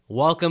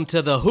Welcome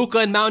to the Hookah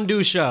and Mountain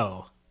Dew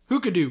show.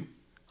 Hookah-doo.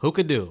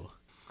 Hookah-doo.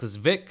 Because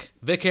Vic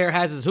here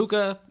has his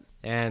hookah,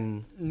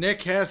 and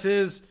Nick has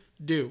his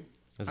dew.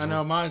 I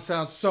know, mine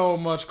sounds so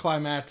much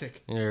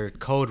climactic. your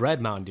Code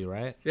Red Mountain Dew,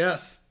 right?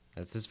 Yes.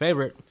 That's his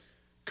favorite.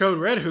 Code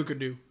Red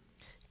Hookah-doo.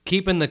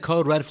 Keeping the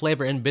Code Red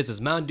flavor in business.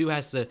 Mountain Dew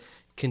has to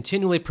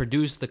continually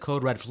produce the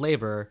Code Red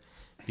flavor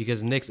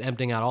because Nick's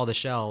emptying out all the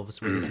shelves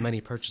with his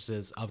many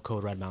purchases of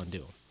Code Red Mountain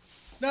Dew.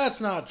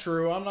 That's not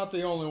true. I'm not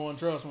the only one,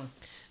 trust me.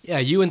 Yeah,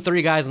 you and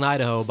 3 guys in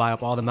Idaho buy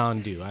up all the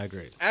Mountain Dew. I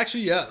agree.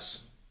 Actually, yes.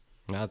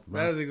 That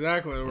is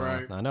exactly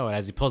right. I know it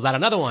as he pulls out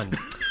another one.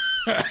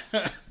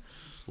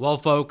 Well,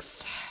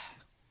 folks,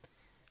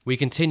 we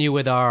continue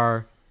with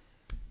our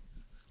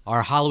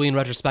Halloween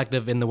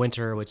retrospective in the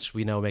winter, which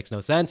we know makes no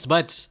sense,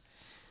 but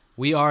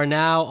we are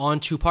now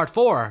on to part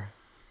 4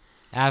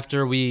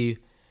 after we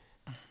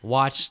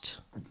watched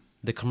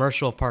the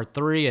commercial of part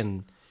 3,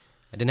 and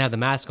I didn't have the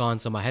mask on,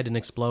 so my head didn't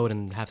explode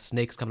and have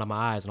snakes coming out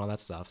my eyes and all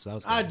that stuff. So that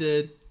was cool. I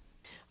did.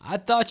 I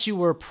thought you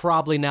were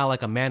probably now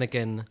like a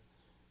mannequin,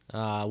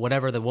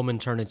 whatever the woman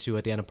turned into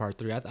at the end of part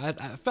 3. I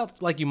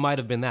felt like you might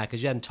have been that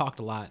because you hadn't talked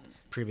a lot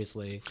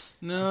previously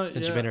since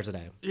you've been here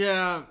today.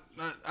 Yeah,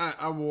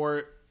 I wore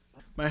it.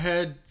 My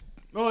head,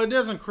 well, it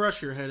doesn't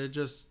crush your head. It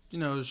just,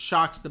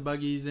 shocks the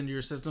buggies into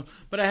your system.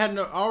 But I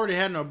already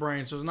had no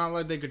brain, so it's not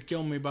like they could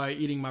kill me by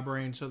eating my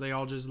brain, so they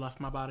all just left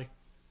my body.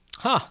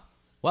 Huh.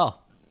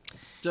 Well.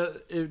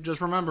 Just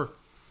remember,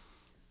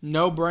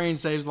 no brain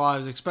saves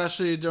lives,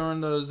 especially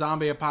during the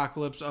zombie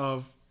apocalypse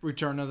of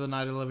Return of the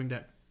Night of the Living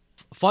Dead.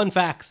 Fun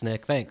facts,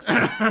 Nick. Thanks.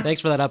 Thanks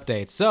for that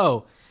update.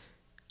 So,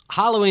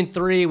 Halloween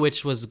 3,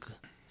 which was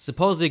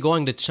supposedly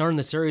going to turn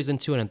the series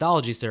into an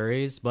anthology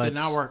series, but did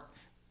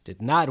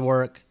not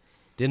work.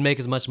 Didn't make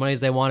as much money as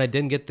they wanted.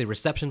 Didn't get the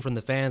reception from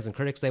the fans and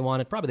critics they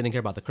wanted. Probably didn't care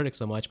about the critics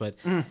so much, but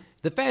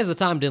the fans at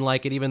the time didn't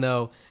like it, even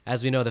though,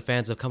 as we know, the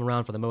fans have come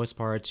around for the most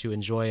part to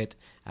enjoy it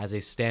as a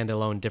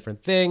standalone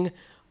different thing.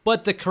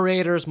 But the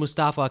creators,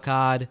 Mustafa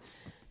Akkad,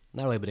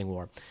 not really bidding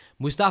war.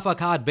 Mustafa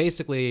Akkad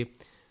basically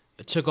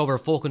took over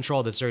full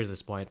control of the series at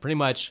this point. Pretty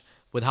much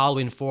with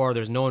Halloween 4,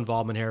 there's no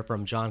involvement here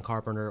from John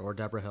Carpenter or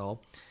Deborah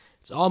Hill.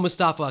 It's all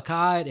Mustafa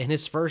Akkad, and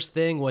his first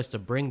thing was to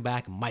bring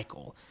back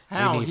Michael.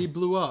 How? He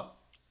blew up.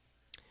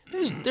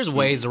 There's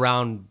ways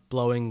around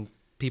blowing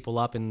people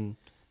up, and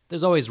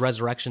there's always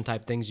resurrection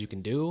type things you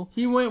can do.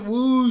 He went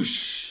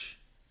whoosh.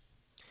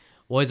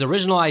 Well, his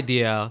original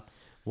idea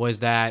was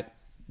that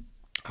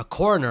a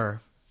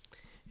coroner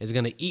is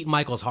going to eat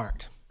Michael's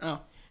heart. Oh.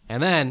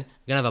 And then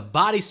you're going to have a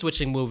body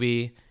switching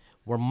movie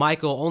where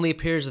Michael only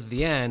appears at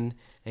the end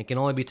and can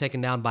only be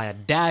taken down by a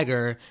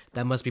dagger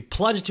that must be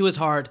plunged to his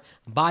heart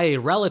by a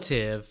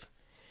relative.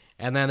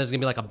 And then there's going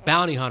to be like a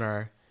bounty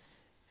hunter.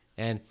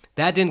 And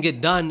that didn't get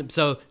done,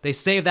 so they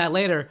saved that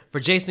later for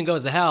Jason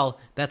Goes to Hell.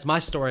 That's my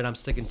story, and I'm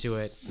sticking to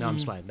it. No, I'm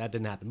just fine. That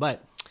didn't happen.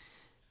 But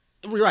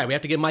you're right. We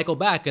have to get Michael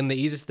back, and the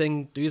easiest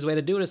way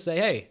to do it is say,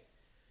 hey,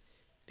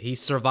 he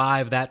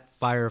survived that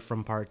fire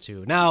from part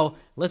 2. Now,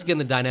 let's get in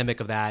the dynamic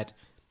of that.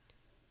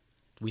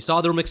 We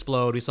saw the room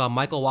explode. We saw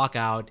Michael walk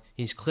out.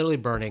 He's clearly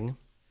burning.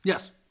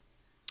 Yes.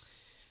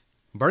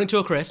 Burning to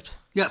a crisp.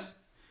 Yes.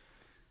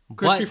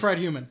 Crispy fried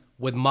human.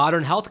 With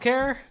modern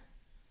healthcare,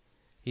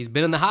 he's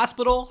been in the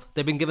hospital.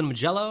 They've been giving him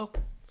Jell-O,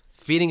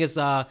 feeding his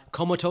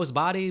comatose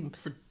body.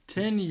 For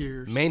 10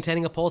 years.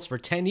 Maintaining a pulse for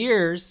 10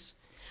 years.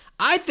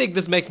 I think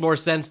this makes more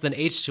sense than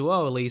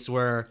H2O, at least,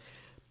 where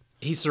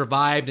he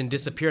survived and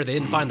disappeared. They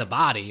didn't find the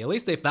body. At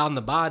least they found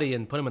the body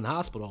and put him in the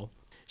hospital.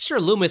 Sure,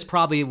 Loomis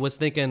probably was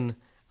thinking,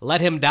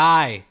 let him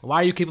die. Why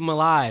are you keeping him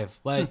alive?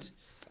 But,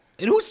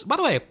 and by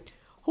the way,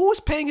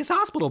 who's paying his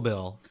hospital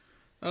bill?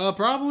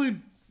 Probably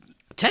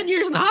 10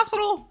 years in the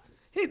hospital?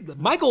 Hey,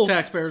 Michael,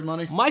 taxpayers'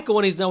 money. Michael,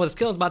 when he's done with his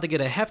killing, is about to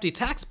get a hefty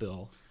tax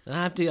bill,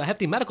 a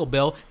hefty medical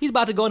bill. He's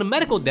about to go into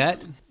medical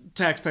debt.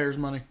 Taxpayers'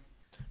 money.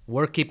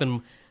 We're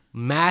keeping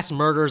mass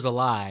murders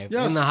alive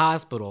in the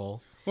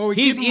hospital. Well, we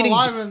keep him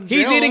alive in jail.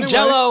 He's eating anyway.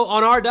 Jell-O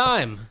on our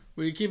dime.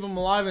 We keep him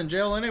alive in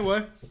jail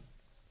anyway.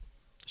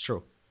 It's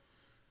true.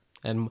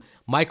 And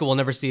Michael will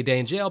never see a day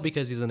in jail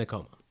because he's in a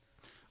coma.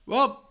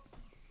 Well,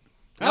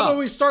 how about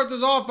we start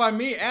this off by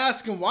me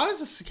asking, why is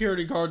the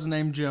security guard's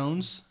name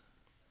Jones?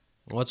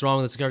 What's wrong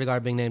with the security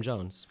guard being named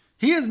Jones?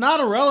 He is not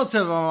a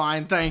relative of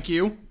mine, thank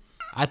you.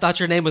 I thought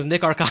your name was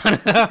Nick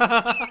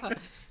Arcana.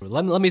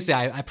 let me say,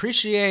 I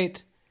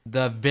appreciate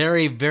the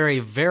very, very,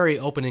 very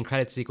opening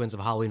credit sequence of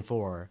Halloween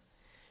 4.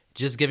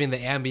 Just giving the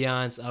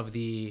ambiance of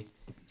the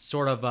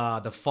sort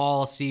of the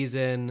fall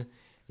season.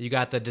 You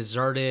got the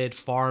deserted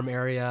farm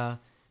area.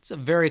 It's a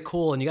very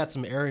cool, and you got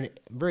some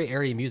very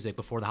airy music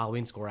before the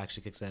Halloween score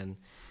actually kicks in.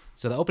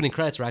 So the opening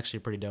credits are actually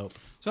pretty dope.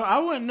 So I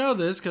wouldn't know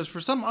this because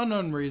for some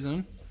unknown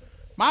reason,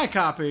 my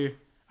copy,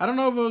 I don't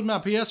know if it was my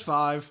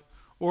PS5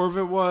 or if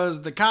it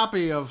was the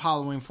copy of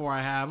Halloween 4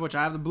 I have, which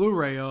I have the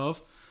Blu-ray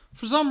of.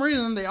 For some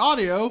reason, the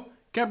audio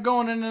kept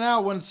going in and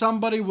out when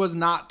somebody was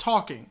not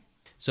talking.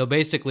 So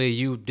basically,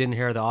 you didn't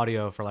hear the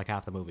audio for like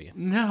half the movie.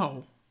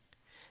 No.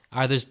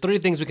 All right, there's 3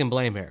 things we can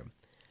blame here.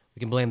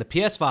 We can blame the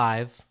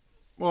PS5.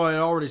 Well, it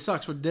already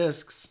sucks with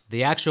discs.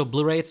 The actual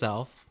Blu-ray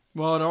itself.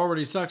 Well, it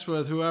already sucks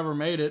with whoever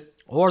made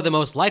it. Or the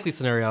most likely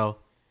scenario,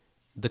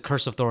 the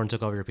Curse of Thorn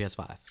took over your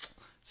PS5.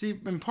 See,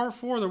 in part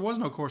 4, there was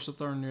no Curse of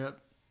Thorn yet.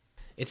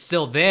 It's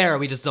still there.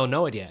 We just don't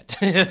know it yet.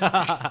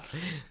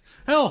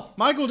 Hell,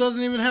 Michael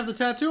doesn't even have the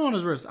tattoo on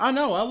his wrist. I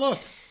know, I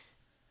looked.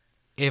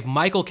 If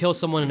Michael kills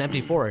someone in Empty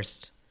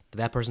Forest, did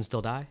that person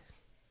still die?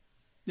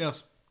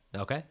 Yes.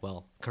 Okay,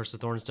 well, Curse of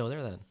Thorn is still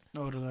there then.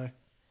 Oh, do they?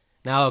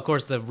 Now, of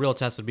course, the real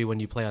test would be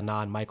when you play a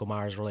non-Michael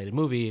Myers related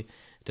movie,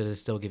 does it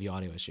still give you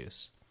audio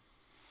issues?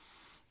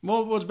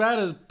 Well, what's bad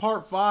is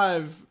part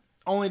 5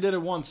 only did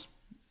it once.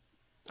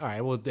 All right,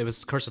 well, it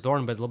was Curse of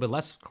Thorn, but a little bit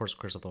less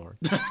Curse of Thorn.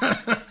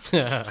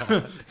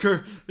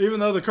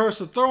 Even though the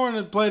Curse of Thorn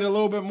had played a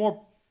little bit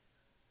more.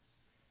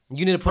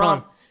 You need to put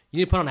on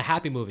a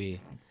happy movie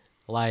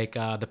like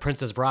The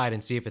Princess Bride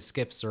and see if it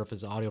skips or if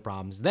it's audio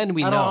problems. Then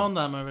we know. I don't own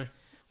that movie.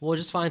 We'll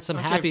just find some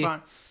Okay,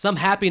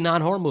 happy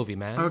non-horror movie,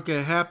 man.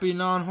 Okay, happy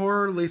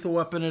non-horror, Lethal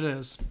Weapon it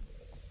is.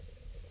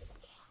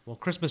 Well,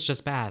 Christmas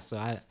just passed, so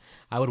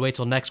I would wait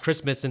till next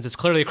Christmas since it's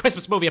clearly a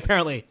Christmas movie,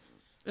 apparently.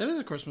 It is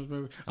a Christmas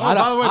movie. Oh, by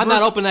the way, I'm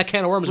not opening that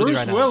can of worms with you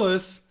right now. Bruce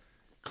Willis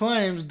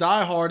claims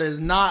Die Hard is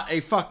not a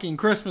fucking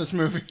Christmas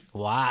movie.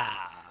 Wow.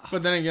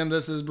 But then again,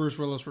 this is Bruce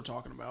Willis we're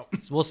talking about.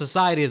 Well,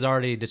 society has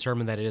already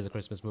determined that it is a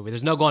Christmas movie.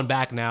 There's no going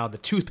back now. The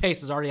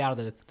toothpaste is already out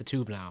of the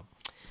tube now.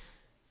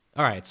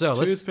 All right, so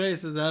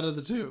toothpaste is out of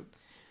the tube.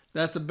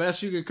 That's the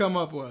best you could come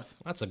up with.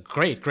 That's a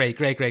great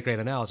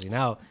analogy.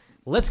 Now,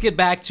 let's get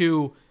back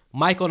to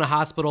Michael in a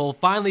hospital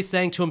finally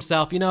saying to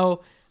himself,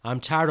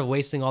 I'm tired of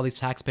wasting all these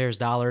taxpayers'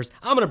 dollars.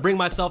 I'm going to bring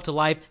myself to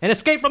life and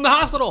escape from the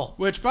hospital.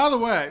 Which, by the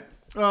way,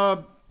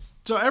 so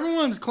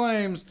everyone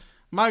claims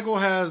Michael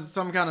has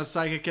some kind of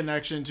psychic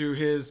connection to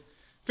his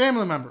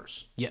family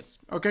members. Yes.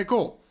 Okay,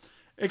 cool.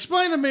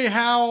 Explain to me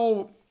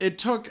how it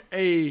took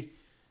a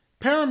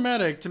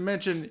paramedic to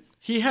mention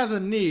he has a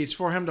niece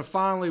for him to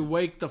finally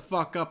wake the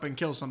fuck up and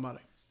kill somebody.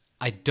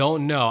 I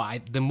don't know.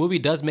 The movie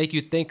does make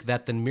you think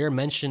that the mere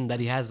mention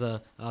that he has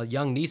a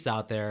young niece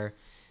out there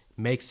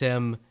makes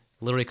him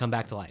literally come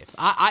back to life.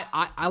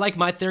 I like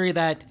my theory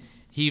that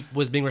he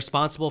was being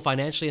responsible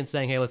financially and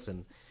saying, hey,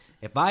 listen,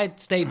 if I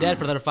stay dead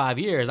for another 5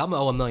 years, I'm going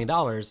to owe $1 million.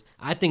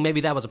 I think maybe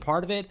that was a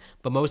part of it,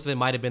 but most of it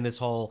might have been this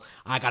whole,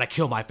 I got to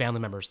kill my family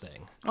members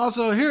thing.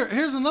 Also,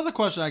 here's another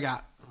question I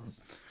got.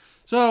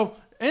 So,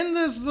 in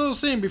this little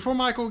scene, before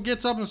Michael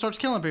gets up and starts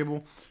killing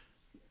people,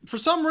 for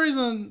some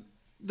reason,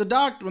 when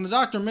the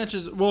doctor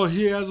mentions, well,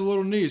 he has a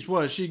little niece,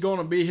 what, is she going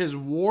to be his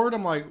ward?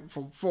 I'm like,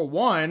 for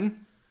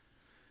one,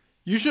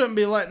 you shouldn't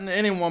be letting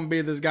anyone be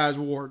this guy's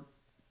ward.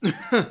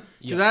 Because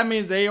that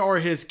means they are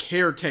his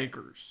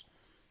caretakers.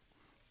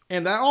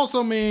 And that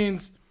also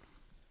means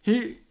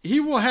he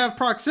will have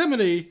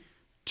proximity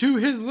to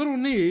his little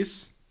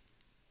niece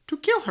to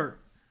kill her.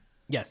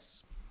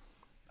 Yes.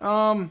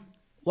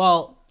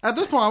 Well, at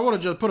this point, I would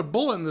have just put a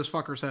bullet in this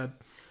fucker's head.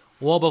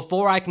 Well,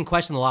 before I can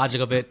question the logic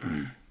of it,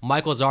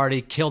 Michael's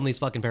already killed these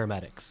fucking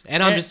paramedics.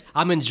 And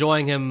I'm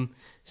enjoying him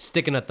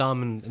sticking a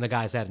thumb in the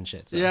guy's head and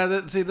shit. So. Yeah,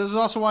 this is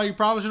also why you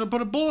probably should have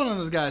put a bullet in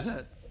this guy's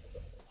head.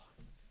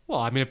 Well,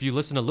 I mean, if you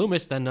listen to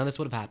Loomis, then none of this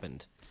would have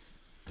happened.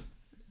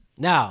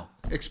 Now.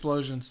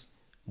 Explosions.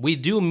 We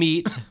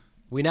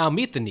now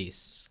meet the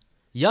niece.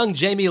 Young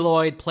Jamie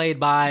Lloyd, played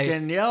by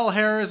Danielle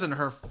Harris in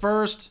her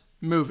first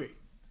movie.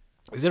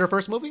 Is it her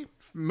first movie?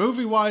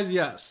 Movie-wise,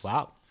 yes.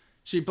 Wow.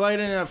 She played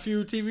in a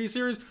few TV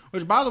series,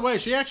 which, by the way,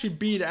 she actually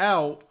beat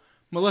out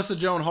Melissa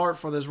Joan Hart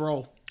for this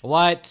role.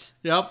 What?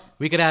 Yep.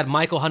 We could have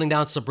Michael hunting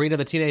down Sabrina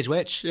the Teenage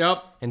Witch?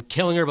 Yep. And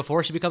killing her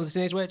before she becomes a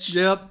Teenage Witch?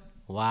 Yep.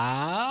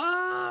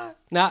 Wow.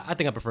 Nah, I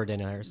think I prefer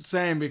Danielle Harris.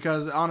 Same,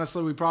 because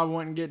honestly, we probably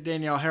wouldn't get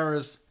Danielle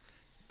Harris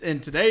in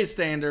today's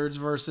standards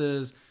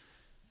versus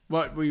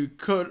what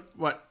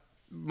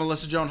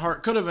Melissa Joan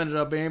Hart could have ended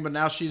up being, but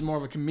now she's more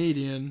of a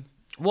comedian.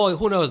 Well,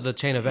 who knows the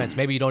chain events?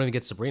 Maybe you don't even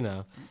get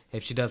Sabrina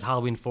if she does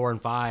Halloween 4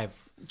 and 5.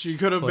 She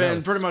could have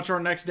been pretty much our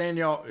next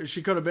Danielle.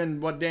 She could have been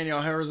what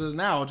Danielle Harris is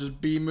now, just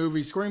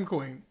B-movie scream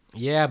queen.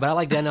 Yeah, but I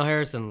like Danielle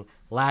Harris in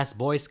Last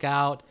Boy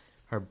Scout,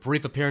 her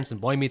brief appearance in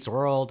Boy Meets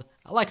World.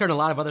 I like her in a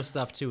lot of other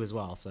stuff too as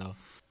well. So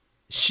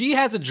she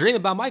has a dream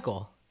about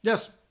Michael.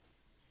 Yes.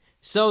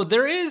 So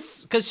there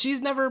is, because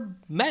she's never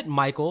met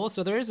Michael,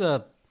 so there is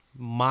a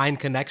mind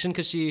connection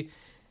because she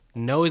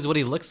knows what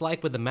he looks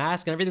like with the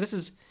mask and everything. This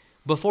is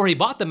before he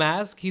bought the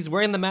mask. He's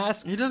wearing the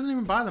mask. He doesn't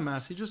even buy the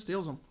mask. He just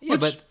steals them. Yeah,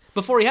 but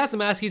before he has the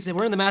mask, he's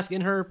wearing the mask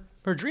in her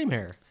dream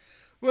hair.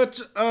 Which,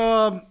 still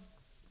don't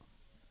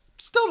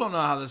know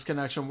how this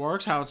connection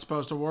works, how it's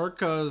supposed to work,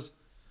 because,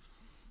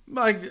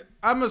 like,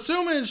 I'm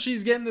assuming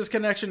she's getting this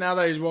connection now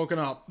that he's woken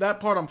up. That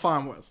part I'm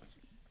fine with.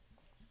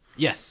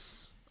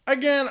 Yes.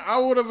 Again, I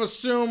would have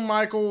assumed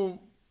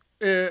Michael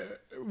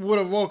would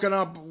have woken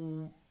up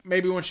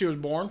maybe when she was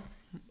born,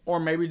 or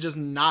maybe just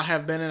not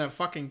have been in a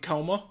fucking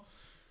coma.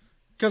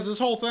 Because this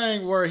whole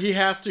thing where he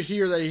has to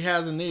hear that he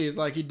has a niece,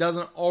 like he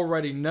doesn't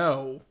already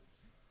know.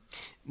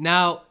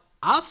 Now,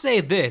 I'll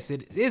say this.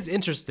 It is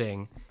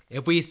interesting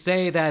if we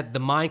say that the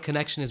mind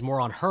connection is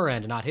more on her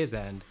end and not his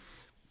end.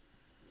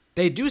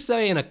 They do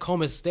say in a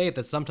coma state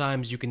that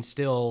sometimes you can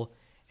still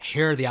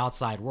hear the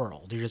outside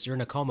world. You're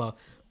in a coma,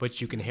 but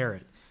you can hear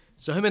it.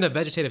 So him in a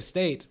vegetative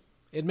state,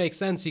 it makes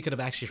sense he could have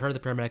actually heard the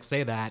paramedics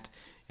say that,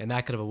 and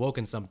that could have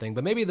awoken something.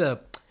 But maybe the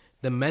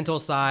mental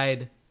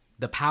side,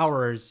 the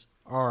powers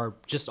are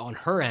just on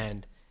her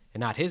end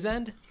and not his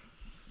end.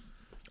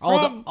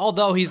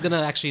 Although he's going to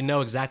actually know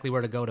exactly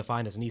where to go to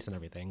find his niece and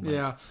everything. But.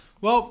 Yeah.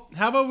 Well,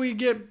 how about we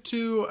get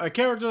to a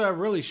character that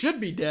really should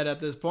be dead at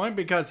this point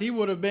because he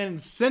would have been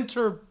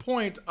center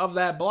point of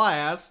that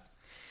blast,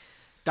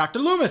 Dr.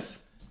 Loomis.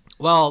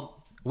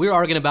 Well, we were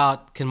arguing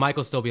about can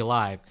Michael still be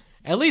alive.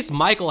 At least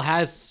Michael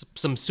has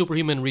some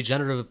superhuman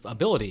regenerative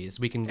abilities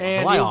we can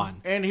rely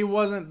on. And he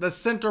wasn't the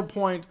center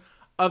point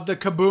of the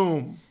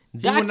kaboom.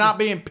 He would not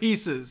be in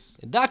pieces.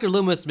 Dr.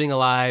 Loomis being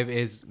alive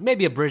is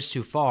maybe a bridge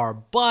too far,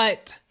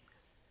 but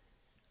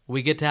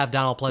we get to have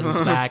Donald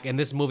Pleasance back, and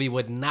this movie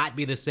would not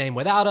be the same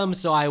without him,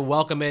 so I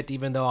welcome it,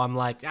 even though I'm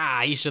like,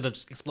 he should have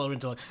just exploded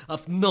into like a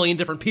million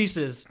different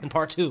pieces in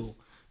part 2.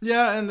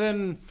 Yeah, and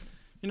then,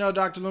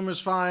 Dr. Loomis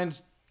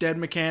finds dead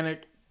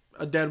mechanic,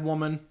 a dead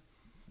woman,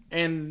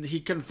 and he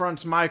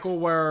confronts Michael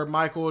where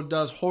Michael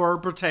does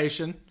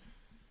horror-portation.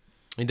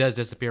 He does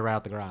disappear right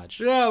out the garage.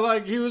 Yeah,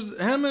 like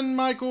him and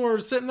Michael are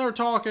sitting there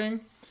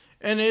talking,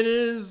 and it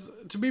is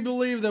to be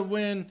believed that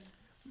when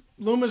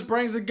Loomis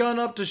brings the gun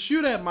up to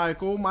shoot at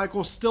Michael,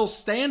 Michael's still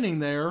standing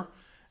there,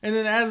 and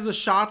then as the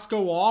shots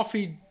go off,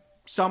 he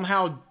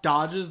somehow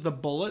dodges the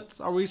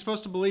bullets. Are we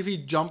supposed to believe he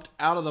jumped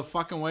out of the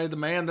fucking way? The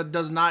man that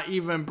does not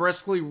even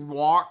briskly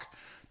walk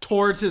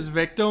towards his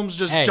victims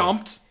just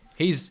jumped?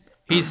 He's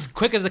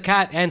quick as a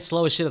cat and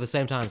slow as shit at the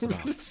same time.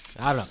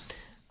 I don't know.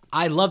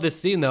 I love this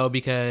scene though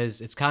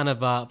because it's kind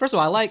of first of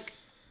all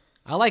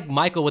I like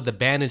Michael with the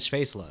bandaged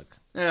face look.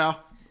 Yeah.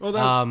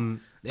 Well,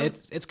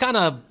 it's kind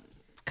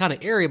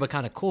of eerie but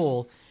kind of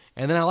cool.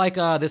 And then I like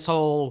this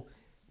whole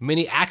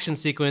mini action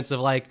sequence of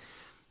like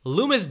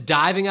Loomis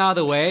diving out of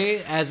the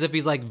way as if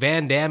he's like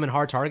Van Damme in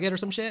Hard Target or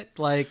some shit.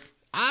 Like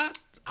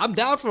I'm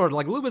down for it.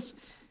 Like Loomis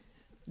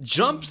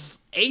jumps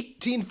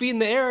 18 feet in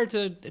the air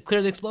to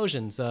clear the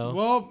explosion.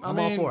 So I'm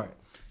all for it.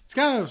 It's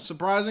kind of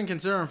surprising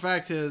considering, in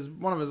fact,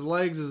 one of his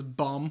legs is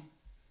bum.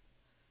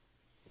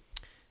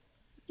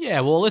 Yeah,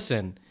 well,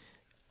 listen.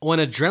 When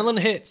adrenaline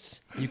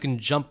hits, you can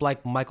jump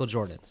like Michael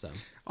Jordan. So,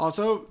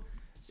 also,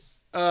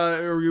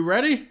 are you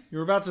ready?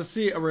 You're about to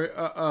see a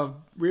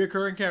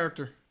reoccurring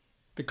character,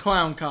 the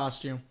clown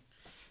costume.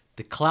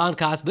 The clown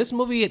costume. This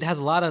movie, it has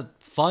a lot of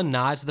fun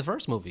nods to the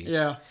first movie.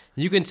 Yeah,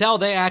 you can tell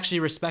they actually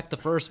respect the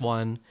first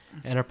one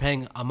and are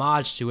paying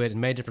homage to it in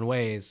many different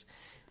ways.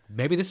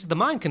 Maybe this is the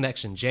mind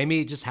connection.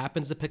 Jamie just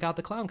happens to pick out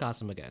the clown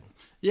costume again.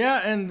 Yeah,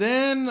 and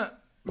then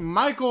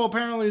Michael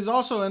apparently is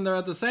also in there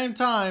at the same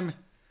time,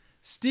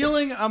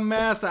 stealing a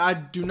mask that I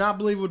do not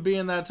believe would be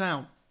in that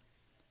town.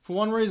 For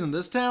one reason,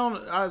 this town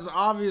is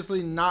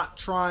obviously not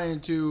trying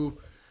to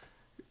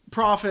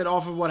profit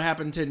off of what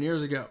happened 10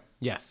 years ago.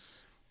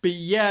 Yes. But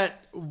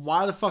yet,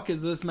 why the fuck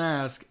is this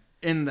mask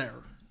in there?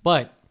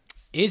 But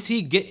is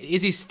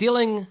he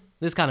stealing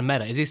this kind of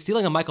meta? Is he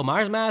stealing a Michael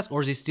Myers mask or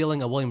is he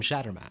stealing a William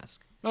Shatner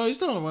mask? No, he's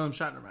stealing a William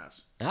Shatner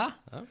mask.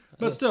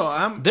 But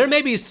still, there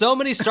may be so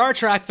many Star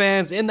Trek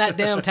fans in that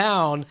damn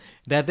town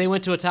that they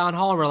went to a town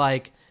hall and were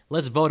like,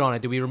 let's vote on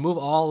it. Do we remove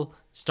all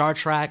Star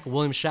Trek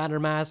William Shatner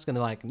masks? And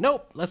they're like,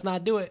 nope, let's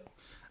not do it.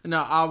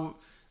 No,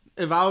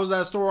 if I was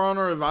that store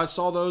owner, if I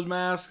saw those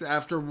masks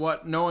after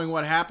knowing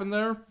what happened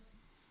there,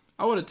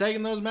 I would have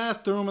taken those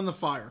masks, threw them in the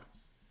fire.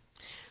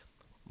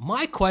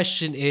 My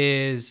question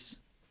is,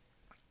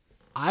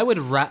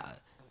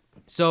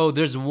 so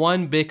there's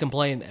one big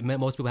complaint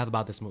most people have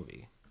about this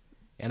movie,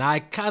 and I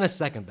kind of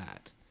second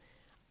that.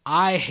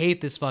 I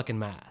hate this fucking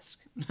mask.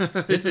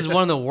 This is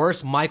one of the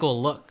worst Michael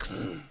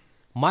looks.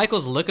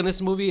 Michael's look in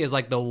this movie is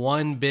like the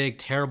one big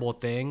terrible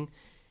thing.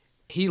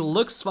 He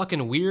looks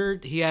fucking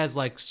weird. He has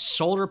like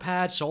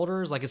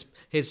shoulders, like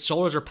his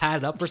shoulders are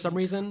padded up for some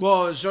reason.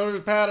 Well, his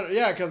shoulders padded,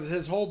 yeah, because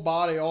his whole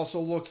body also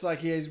looks like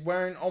he's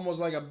wearing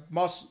almost like a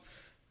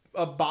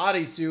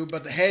bodysuit,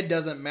 but the head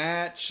doesn't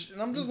match.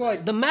 And I'm just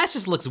like, the mask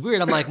just looks weird.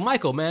 I'm like,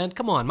 Michael, man,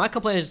 come on. My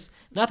complaint is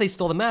not that he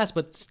stole the mask,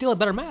 but steal a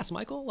better mask,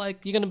 Michael.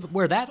 Like, you're gonna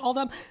wear that all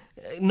the time?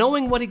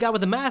 Knowing what he got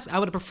with the mask, I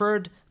would have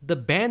preferred the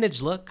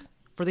bandage look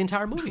for the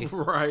entire movie.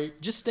 Right.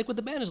 Just stick with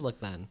the bandage look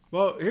then.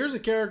 Well, here's a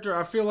character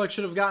I feel like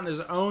should have gotten his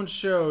own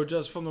show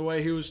just from the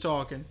way he was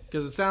talking,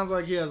 because it sounds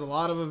like he has a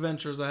lot of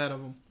adventures ahead of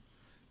him.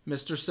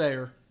 Mr.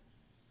 Sayer.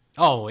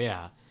 Oh,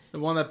 yeah. The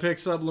one that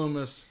picks up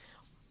Loomis.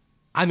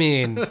 I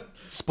mean,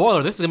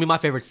 spoiler, this is going to be my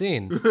favorite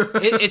scene.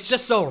 It's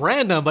just so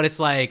random, but it's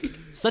like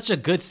such a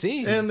good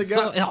scene. And the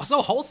guy,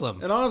 so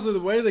wholesome. And honestly,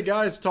 the way the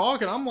guy's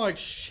talking, I'm like,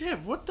 shit,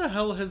 what the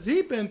hell has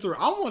he been through?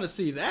 I want to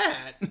see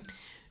that.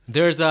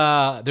 There's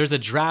a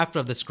draft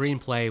of the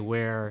screenplay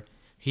where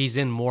he's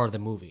in more of the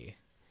movie.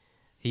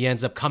 He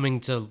ends up coming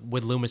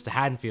with Loomis to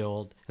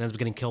Haddonfield and ends up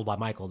getting killed by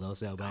Michael, though.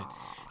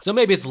 So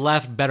maybe it's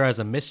left better as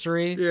a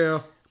mystery.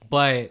 Yeah.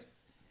 But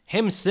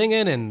him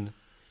singing and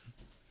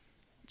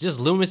just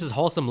Loomis's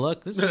wholesome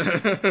look. This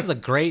is a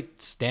great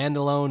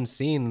standalone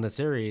scene in the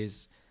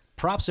series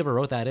props whoever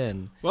wrote that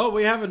in. Well,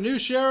 we have a new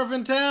sheriff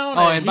in town.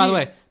 Oh, and by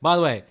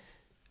the way,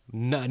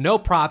 no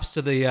props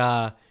to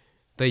the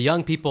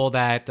young people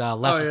that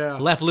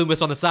left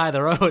Loomis on the side of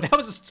the road. That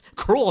was just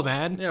cruel,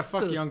 man. Yeah,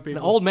 fuck young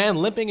people. An old man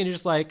limping, and you're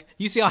just like,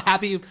 you see how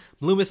happy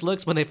Loomis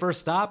looks when they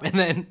first stop, and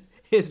then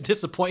his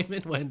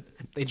disappointment when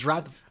they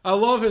drive. I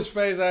love his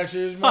face,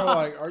 actually. It was more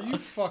like, are you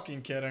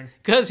fucking kidding?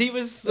 Because he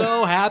was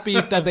so happy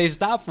that they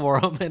stopped for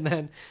him, and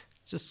then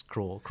just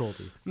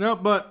cruelty. No,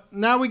 but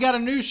now we got a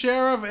new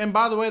sheriff, and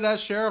by the way, that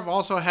sheriff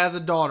also has a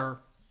daughter.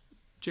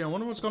 Gee, I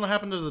wonder what's going to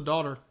happen to the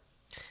daughter.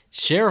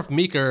 Sheriff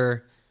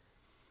Meeker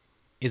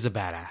is a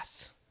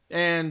badass.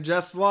 And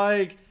just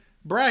like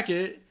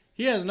Brackett,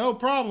 he has no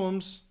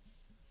problems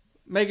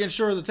making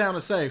sure the town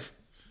is safe.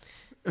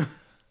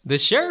 The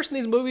sheriffs in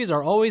these movies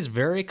are always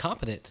very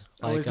competent.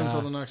 At least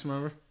until the next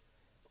movie.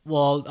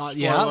 Well,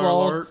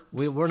 alert.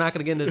 We're not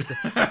going to get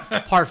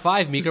into part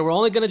 5 Meeker. We're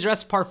only going to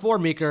address part 4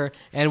 Meeker.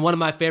 And one of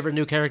my favorite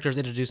new characters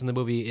introduced in the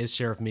movie is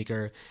Sheriff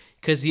Meeker,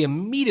 because he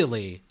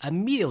immediately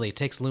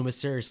takes Loomis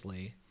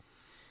seriously.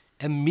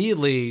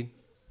 Immediately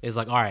is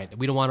like, all right,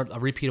 we don't want a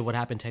repeat of what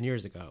happened 10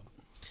 years ago.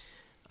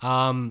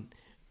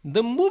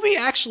 The movie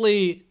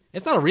actually,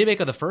 it's not a remake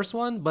of the first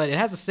one, but it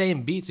has the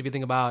same beats. If you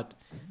think about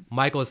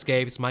Michael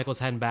escapes, Michael's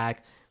heading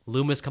back,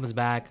 Loomis comes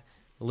back.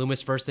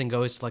 Loomis first thing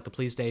goes to like the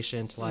police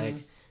station to like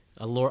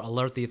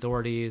alert the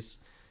authorities.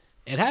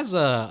 It has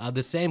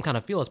the same kind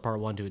of feel as part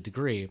 1 to a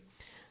degree.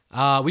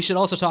 We should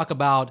also talk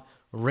about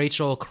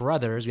Rachel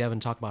Carruthers. We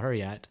haven't talked about her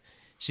yet.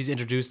 She's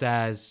introduced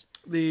as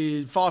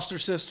the foster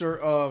sister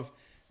of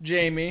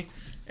Jamie.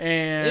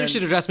 And you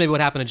should address maybe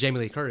what happened to Jamie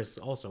Lee Curtis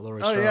also.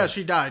 Yeah,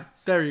 she died.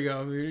 There you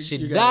go.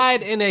 She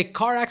died in a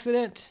car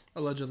accident.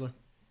 Allegedly.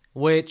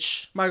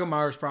 Which Michael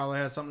Myers probably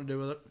had something to do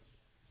with it.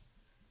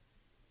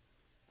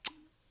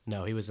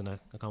 No, he was in a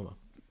coma.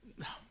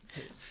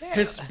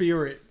 His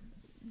spirit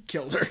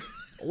killed her.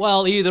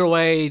 Well, either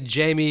way,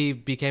 Jamie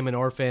became an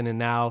orphan, and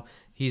now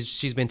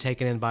she's been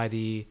taken in by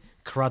the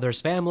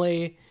Carruthers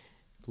family,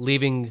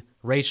 leaving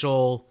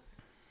Rachel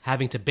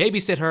having to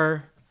babysit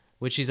her,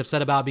 which she's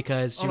upset about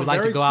because she would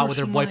like to go out with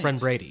her boyfriend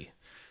Brady,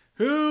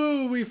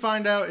 who we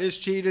find out is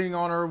cheating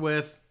on her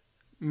with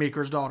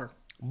Meeker's daughter.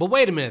 But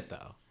wait a minute,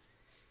 though.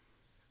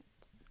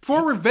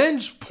 For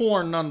revenge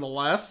porn,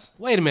 nonetheless.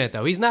 Wait a minute,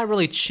 though. He's not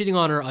really cheating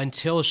on her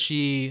until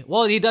she...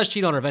 Well, he does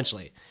cheat on her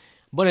eventually.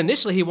 But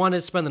initially, he wanted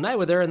to spend the night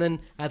with her, and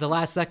then at the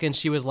last second,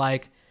 she was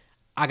like,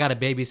 I gotta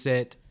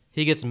babysit.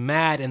 He gets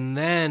mad, and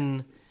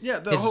then... Yeah,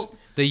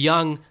 the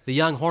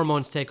young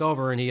hormones take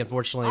over, and he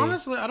unfortunately...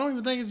 Honestly, I don't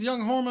even think it's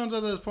young hormones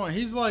at this point.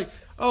 He's like,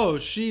 oh,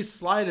 she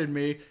slighted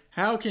me.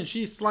 How can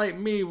she slight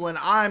me when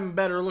I'm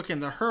better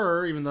looking than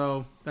her, even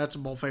though that's a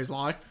bold-faced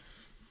lie?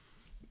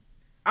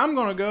 I'm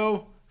gonna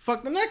go...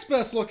 fuck the next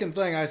best looking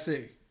thing I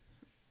see.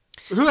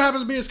 Who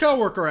happens to be his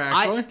coworker,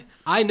 actually.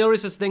 I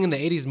notice this thing in the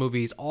 80s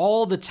movies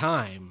all the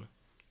time.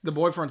 The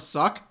boyfriends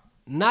suck?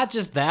 Not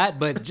just that,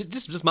 but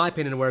just my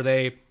opinion, where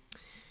they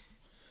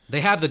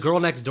have the girl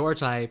next door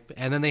type,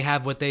 and then they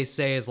have what they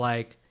say is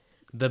like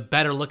the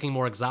better looking,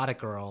 more exotic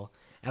girl.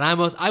 And I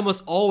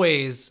must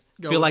always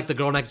feel like the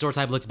girl next door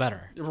type looks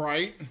better.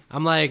 Right.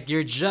 I'm like,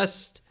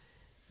 it's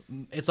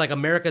like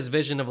America's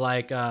vision of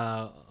like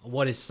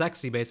what is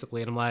sexy,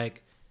 basically. And I'm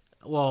like,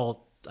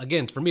 well,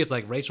 again, for me, it's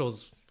like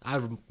I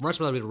would much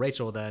rather be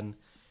Rachel than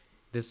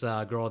this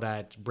girl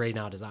that Brady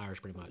now desires,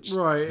 pretty much.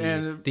 Right,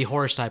 and the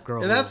horse type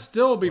girl. And that's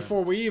still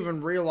before we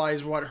even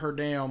realize what her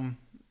damn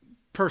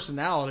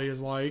personality is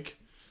like.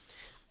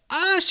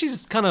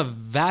 She's kind of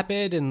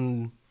vapid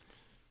and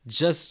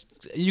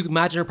just, you can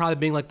imagine her probably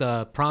being like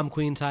the prom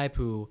queen type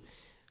who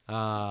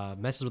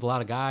messes with a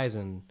lot of guys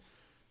and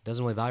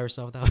doesn't really value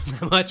herself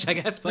that much, I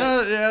guess.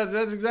 But yeah,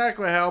 that's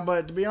exactly how.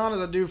 But to be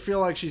honest, I do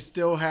feel like she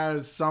still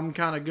has some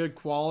kind of good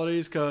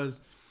qualities because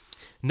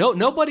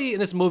nobody in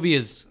this movie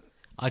is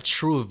a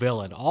true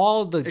villain.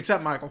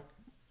 Except Michael.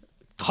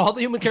 All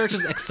the human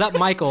characters except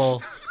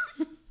Michael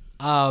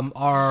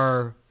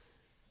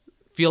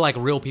feel like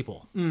real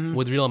people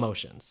with real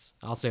emotions.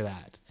 I'll say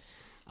that.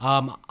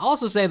 I'll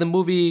also say the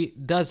movie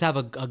does have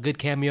a good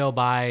cameo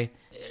by...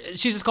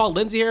 She's just called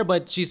Lindsay here,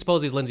 but she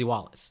supposedly is Lindsay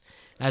Wallace.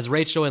 As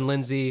Rachel and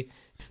Lindsay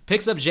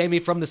picks up Jamie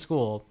from the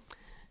school.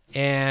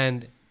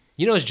 And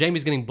as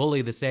Jamie's getting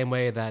bullied the same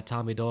way that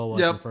Tommy Doyle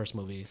was in the first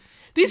movie.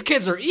 These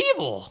kids are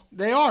evil.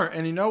 They are.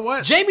 And you know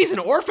what? Jamie's an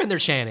orphan, they're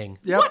chanting.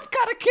 Yep. What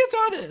kind of kids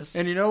are this?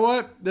 And you know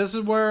what? This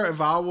is where if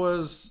I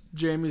was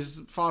Jamie's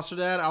foster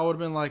dad, I would have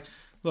been like,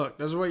 look,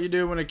 this is what you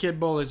do when a kid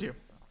bullies you.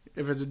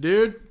 If it's a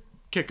dude,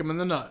 kick him in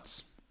the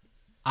nuts.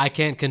 I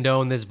can't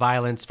condone this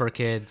violence for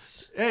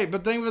kids. Hey,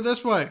 but think of it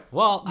this way.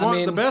 Well,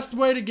 the best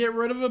way to get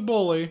rid of a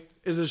bully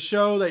is to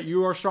show that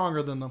you are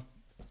stronger than them.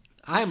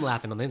 I am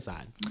laughing on the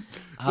inside.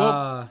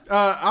 Well,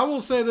 I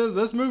will say this.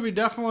 This movie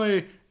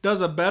definitely does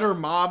a better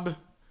mob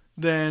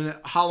than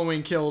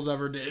Halloween Kills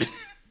ever did.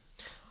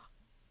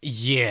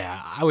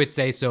 Yeah, I would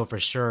say so for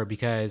sure,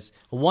 because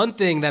one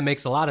thing that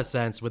makes a lot of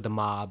sense with the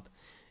mob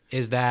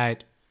is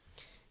that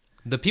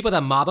the people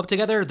that mob up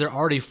together, they're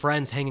already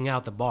friends hanging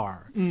out at the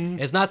bar.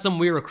 It's not some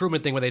weird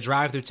recruitment thing where they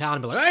drive through town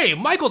and be like, hey,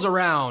 Michael's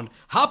around.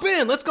 Hop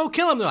in. Let's go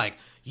kill him. They're like,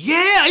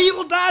 yeah,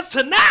 evil dies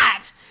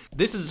tonight.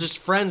 This is just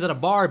friends at a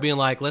bar being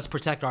like, let's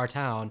protect our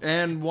town.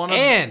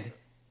 And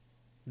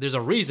there's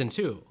a reason,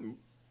 too.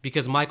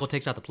 Because Michael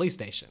takes out the police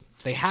station.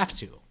 They have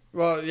to.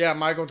 Well, yeah,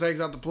 Michael takes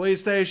out the police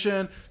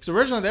station. Because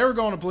originally they were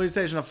going to the police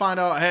station to find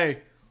out, hey,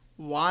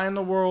 why in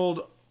the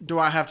world do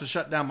I have to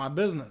shut down my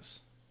business?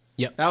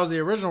 Yep. That was the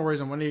original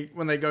reason.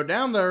 When they go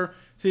down there,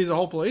 sees the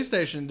whole police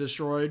station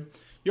destroyed.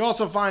 You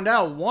also find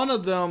out one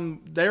of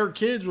them, their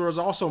kids, was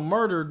also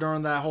murdered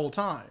during that whole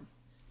time.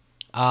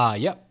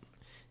 Yep.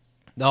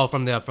 Oh,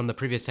 from the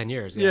previous 10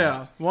 years.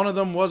 Yeah, one of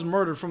them was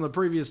murdered from the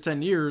previous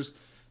 10 years.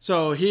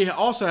 So he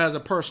also has a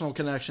personal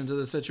connection to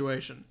the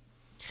situation.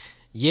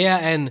 Yeah,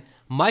 and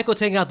Michael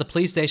taking out the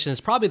police station is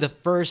probably the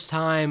first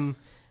time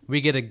we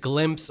get a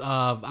glimpse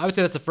of, I would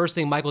say that's the first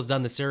thing Michael's done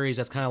in the series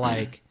that's kind of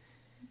like,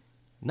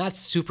 not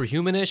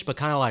superhumanish, but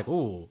kind of like,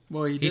 ooh,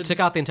 well, he took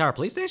out the entire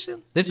police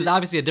station? This is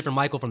obviously a different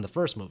Michael from the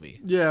first movie.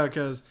 Yeah,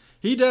 because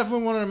he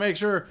definitely wanted to make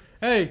sure,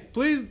 hey,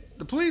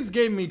 the police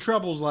gave me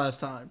troubles last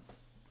time.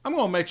 I'm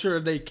going to make sure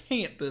they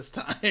can't this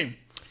time.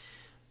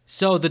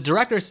 So the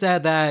director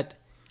said that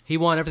he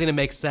wanted everything to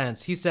make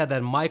sense. He said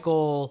that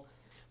Michael,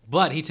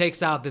 but he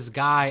takes out this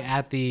guy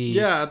at the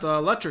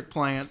electric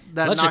plant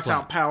that knocks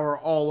out power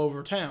all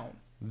over town.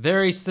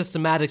 Very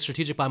systematic,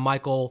 strategic by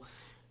Michael.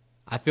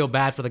 I feel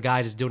bad for the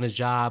guy just doing his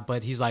job,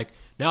 but he's like,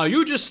 now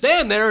you just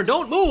stand there and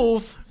don't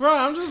move.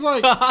 Right, I'm just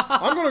like,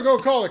 I'm going to go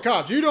call the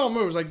cops. You don't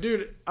move. It's like,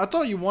 dude, I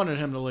thought you wanted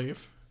him to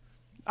leave.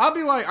 I'll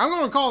be like, I'm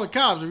going to call the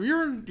cops. If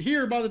you're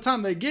here by the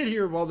time they get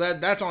here, well,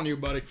 that's on you,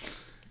 buddy.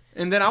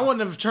 And then I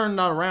wouldn't have turned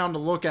around to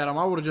look at him.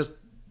 I would have just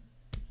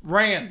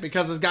ran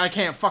because this guy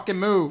can't fucking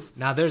move.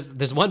 Now,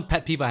 there's one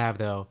pet peeve I have,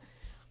 though.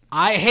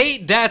 I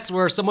hate deaths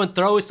where someone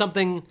throws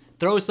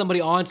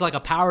somebody onto like a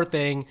power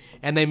thing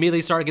and they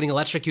immediately start getting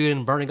electrocuted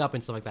and burning up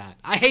and stuff like that.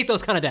 I hate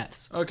those kind of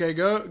deaths. Okay,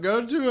 go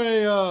to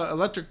a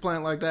electric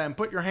plant like that and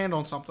put your hand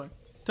on something.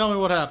 Tell me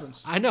what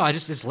happens. I know,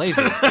 it's lazy.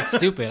 It's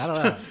stupid. I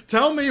don't know.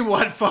 Tell me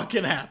what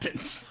fucking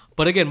happens.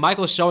 But again,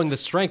 Michael's showing the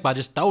strength by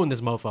just throwing this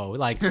mofo.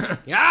 Like,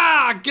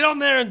 yeah, get on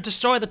there and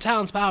destroy the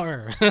town's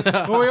power.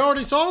 Well, we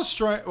already saw his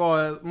strength,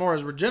 more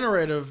his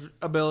regenerative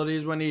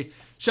abilities when he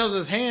shows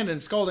his hand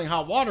in scalding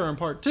hot water in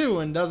part 2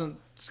 and doesn't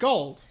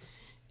scald.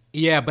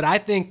 Yeah, but I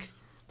think,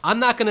 I'm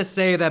not going to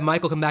say that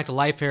Michael come back to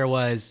life here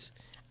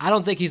I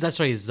don't think he's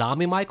necessarily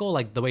zombie Michael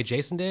like the way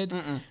Jason did,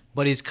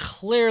 but he's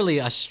clearly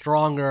a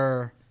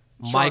stronger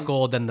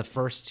Michael than the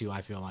first two,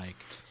 I feel like.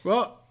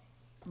 Well,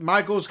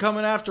 Michael's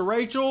coming after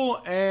Rachel,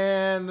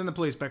 and then the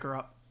police pick her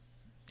up.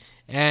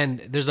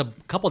 And there's a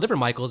couple different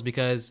Michaels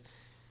because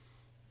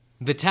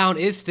the town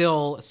is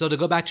still, so to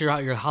go back to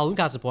your Halloween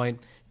costume point,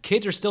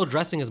 kids are still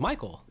dressing as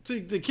Michael. See,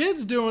 the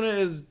kids doing it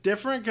is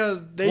different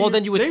because they... Well,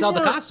 then you would sell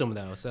the costume,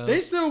 though. So they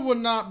still would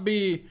not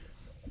be...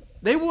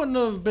 They wouldn't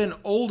have been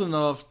old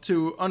enough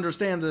to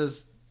understand the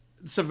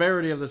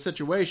severity of the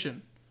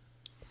situation.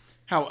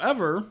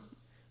 However...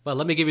 But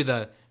let me give you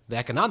the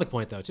economic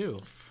point, though,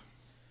 too.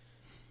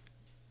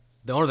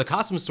 The owner of the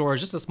costume store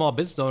is just a small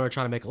business owner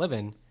trying to make a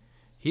living.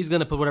 He's going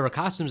to put whatever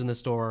costumes in the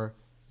store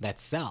that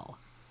sell.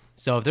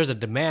 So if there's a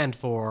demand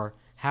for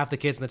half the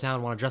kids in the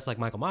town want to dress like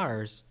Michael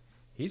Myers,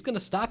 he's going to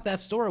stock that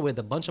store with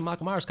a bunch of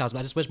Michael Myers costumes.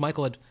 I just wish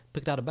Michael had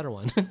picked out a better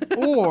one.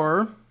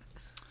 or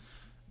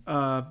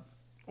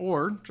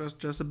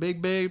just a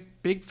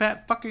big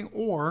fat fucking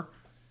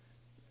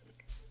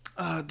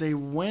they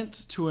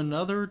went to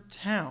another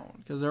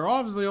town because they're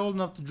obviously old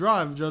enough to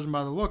drive, judging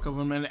by the look of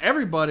them, and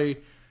everybody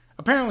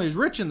apparently is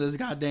rich in this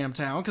goddamn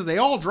town because they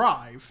all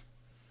drive.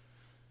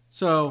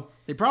 So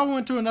they probably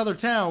went to another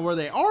town where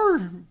they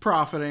are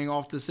profiting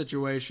off the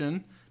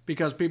situation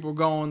because people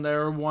going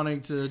there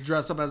wanting to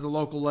dress up as a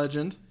local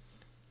legend.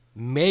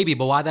 Maybe,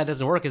 but why that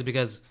doesn't work is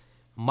because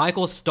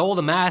Michael stole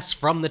the mask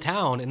from the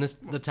town in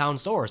the town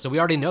store. So we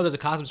already know there's a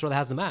costume store that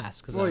has the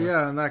mask. Well,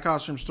 yeah, and that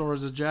costume store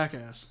is a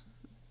jackass.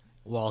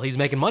 Well, he's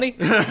making money.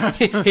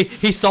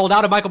 he sold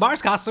out a Michael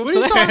Myers costume. What are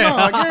you talking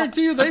about? I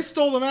guarantee you they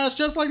stole the mask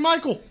just like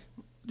Michael.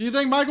 Do you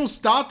think Michael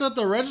stopped at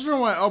the register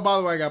and went, oh, by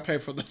the way, I got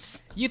paid for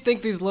this? You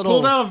think these little...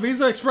 Pulled out a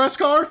Visa Express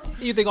card?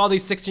 You think all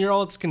these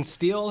 16-year-olds can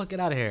steal? Get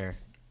out of here.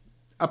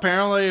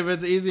 Apparently, if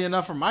it's easy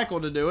enough for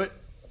Michael to do it.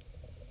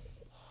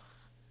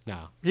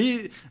 No.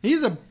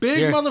 He's a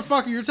big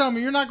motherfucker. You're telling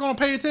me you're not going to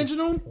pay attention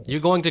to him? You're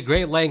going to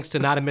great lengths to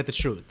not admit the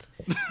truth.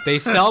 They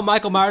sell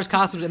Michael Myers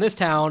costumes in this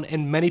town,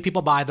 and many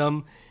people buy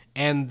them,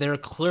 and they're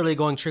clearly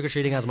going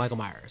trick-or-treating as Michael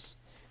Myers.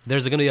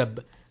 There's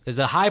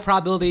a high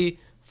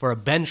probability for a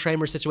Ben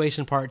Tramer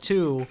situation part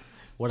 2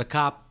 where the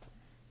cop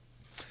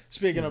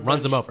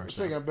runs him over.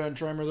 Speaking of Ben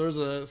Tramer, there's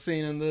a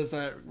scene in this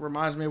that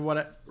reminds me of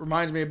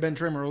Ben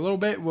Tramer a little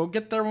bit. We'll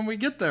get there when we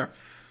get there.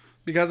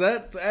 Because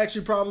that's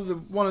actually probably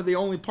one of the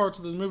only parts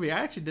of this movie I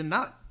actually did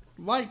not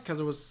like because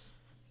it was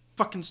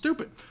fucking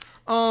stupid.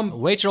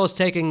 Rachel is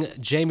taking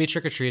Jamie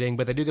trick-or-treating,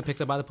 but they do get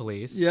picked up by the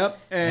police. Yep.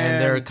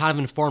 And they're kind of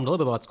informed a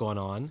little bit about what's going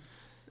on.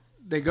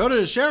 They go to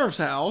the sheriff's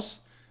house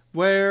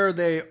where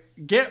they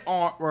get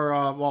armed,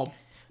 or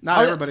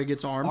not everybody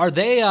gets armed. Are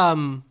they?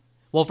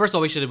 Well, first of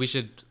all, we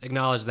should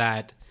acknowledge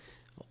that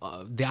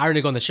the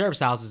irony going to the sheriff's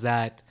house is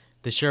that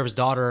the sheriff's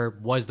daughter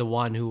was the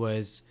one who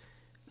was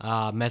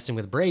messing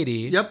with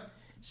Brady. Yep.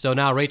 So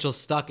now Rachel's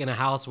stuck in a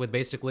house with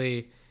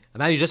basically.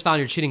 Now you just found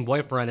your cheating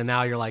boyfriend, and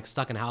now you're like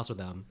stuck in a house with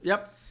them.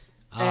 Yep.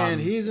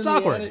 And he's in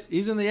awkward. attic.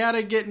 He's in the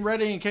attic getting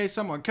ready in case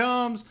someone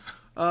comes.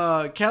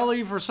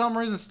 Kelly, for some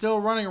reason,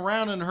 still running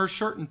around in her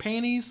shirt and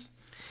panties.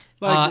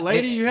 Like,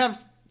 lady, you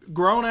have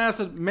grown-ass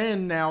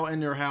men now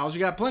in your house.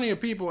 You got plenty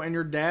of people, and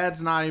your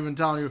dad's not even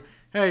telling you,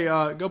 hey,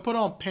 go put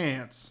on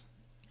pants.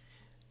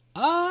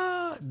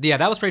 Yeah,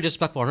 that was pretty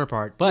disrespectful on her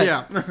part. But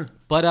yeah.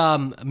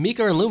 but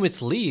Mika and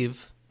Loomis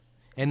leave,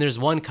 and there's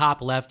one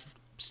cop left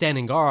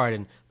standing guard.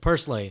 And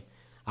personally,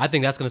 I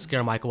think that's going to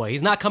scare Mike away.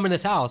 He's not coming to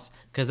this house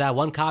because that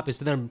one cop is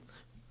sitting there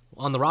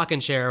on the rocking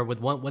chair with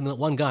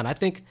one gun. I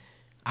think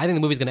the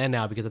movie's going to end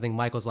now because I think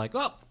Michael's like,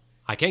 oh,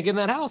 I can't get in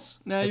that house.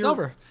 It's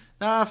over.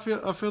 Nah, I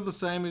feel the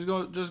same. He's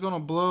just going to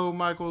blow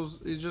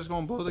He's just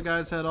going to blow the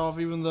guy's head off.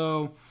 Even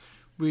though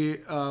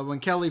when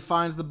Kelly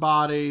finds the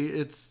body,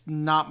 it's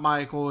not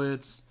Michael.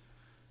 It's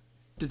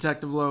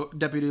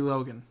Deputy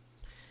Logan.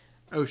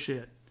 Oh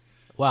shit!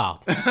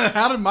 Wow.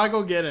 How did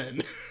Michael get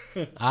in?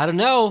 I don't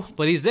know,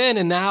 but he's in,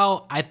 and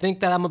now I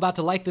think that I'm about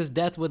to like this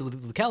death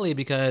with Kelly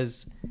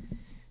because,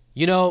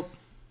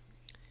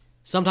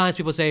 sometimes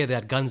people say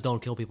that guns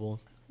don't kill people.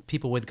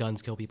 People with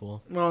guns kill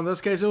people. Well, in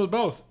this case, it was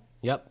both.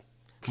 Yep.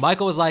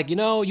 Michael was like, you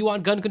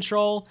want gun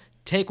control?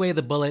 Take away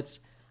the bullets.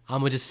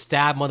 I'm going to just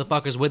stab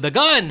motherfuckers with the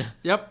gun.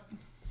 Yep.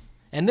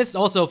 And this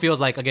also feels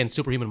like, again,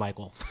 superhuman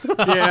Michael.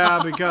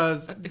 Yeah,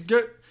 because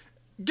good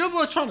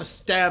luck trying to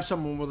stab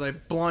someone with a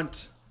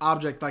blunt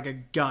object like a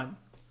gun.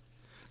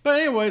 But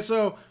anyway,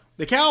 so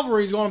the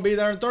cavalry's going to be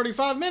there in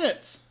 35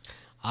 minutes.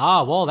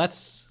 Ah, well,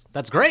 that's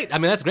great. I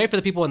mean, that's great for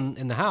the people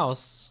in the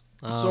house.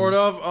 Sort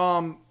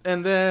of.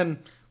 And then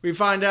we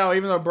find out,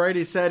 even though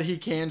Brady said he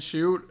can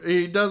shoot,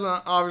 he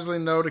doesn't obviously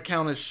know to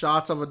count his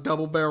shots of a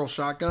double-barrel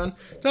shotgun.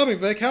 Tell me,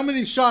 Vic, how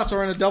many shots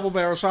are in a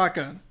double-barrel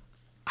shotgun?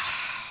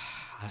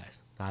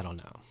 I don't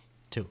know.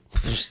 2.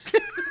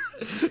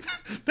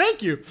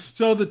 Thank you.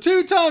 So the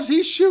 2 times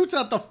he shoots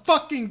at the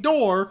fucking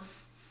door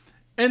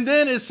and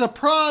then is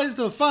surprised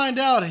to find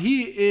out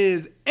he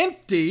is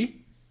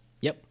empty.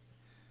 Yep.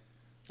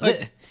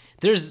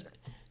 There's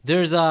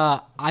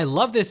I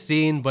love this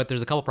scene, but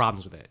there's a couple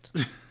problems with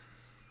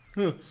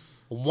it.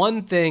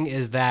 One thing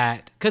is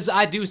that, because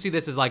I do see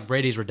this as like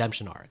Brady's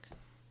redemption arc.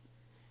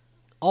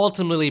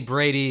 Ultimately,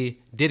 Brady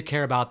did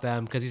care about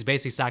them because he's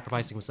basically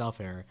sacrificing himself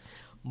here.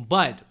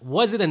 But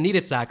was it a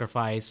needed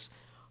sacrifice?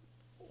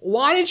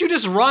 Why didn't you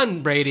just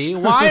run, Brady?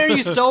 Why are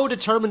you so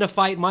determined to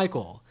fight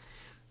Michael?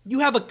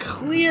 You have a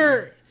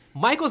clear...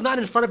 Michael's not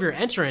in front of your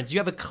entrance. You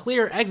have a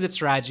clear exit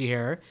strategy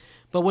here.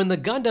 But when the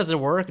gun doesn't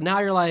work, now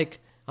you're like,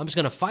 I'm just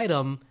going to fight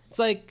him. It's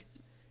like,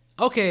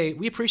 okay,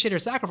 we appreciate your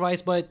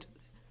sacrifice, but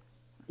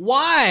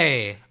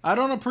why? I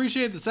don't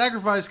appreciate the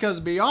sacrifice because,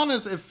 to be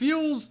honest, it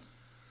feels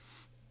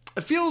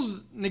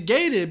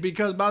negated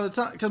because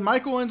because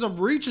Michael ends up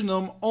reaching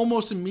them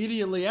almost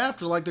immediately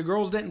after. Like, the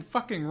girls didn't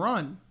fucking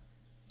run.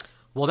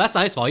 Well, that's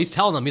not his fault. He's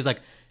telling them.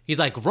 He's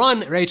like, run,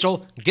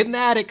 Rachel. Get in the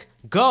attic.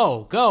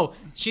 Go.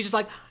 She's just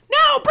like,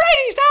 no,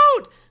 Brady,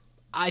 don't.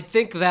 I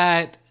think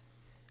that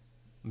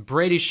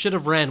Brady should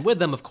have ran with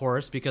them, of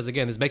course, because,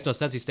 again, this makes no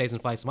sense. He stays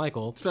and fights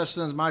Michael.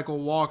 Especially since Michael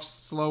walks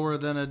slower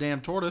than a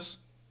damn tortoise.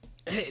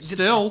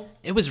 Still.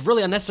 It was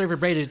really unnecessary for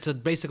Brady to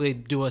basically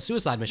do a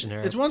suicide mission here.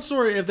 It's one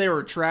story if they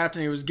were trapped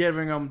and he was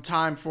giving them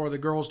time for the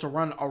girls to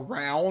run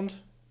around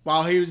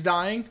while he was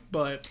dying,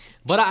 but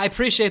I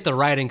appreciate the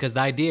writing because the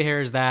idea here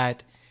is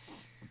that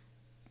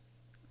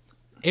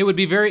it would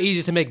be very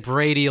easy to make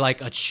Brady like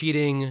a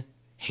cheating,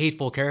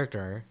 hateful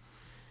character,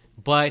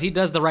 but he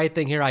does the right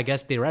thing here, I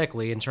guess,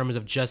 theoretically, in terms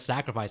of just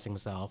sacrificing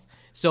himself.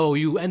 So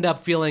you end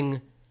up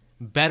feeling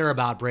better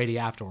about Brady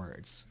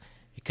afterwards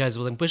because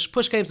when push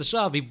came to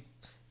shove,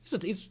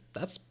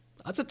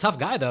 that's a tough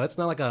guy though. It's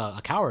not like a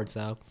coward.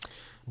 So,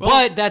 well,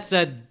 but that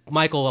said,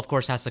 Michael of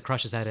course has to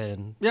crush his head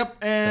in. Yep,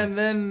 and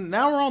then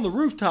now we're on the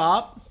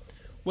rooftop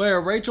where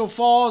Rachel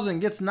falls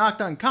and gets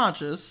knocked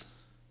unconscious.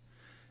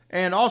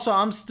 And also,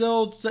 I'm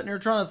still sitting here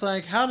trying to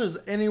think, how does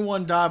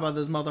anyone die by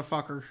this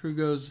motherfucker who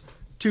goes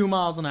 2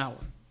 miles an hour?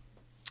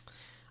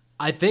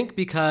 I think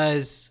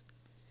because,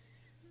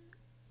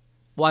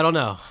 well, I don't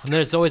know. And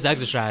there's always the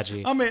exit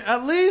strategy. I mean,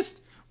 at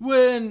least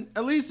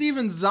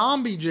even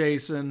zombie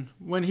Jason,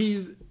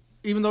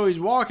 even though he's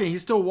walking,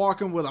 he's still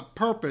walking with a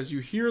purpose. You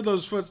hear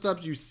those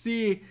footsteps, you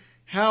see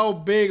how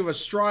big of a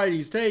stride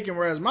he's taking,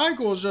 whereas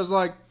Michael is just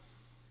like,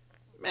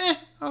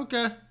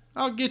 okay,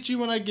 I'll get you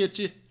when I get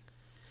you.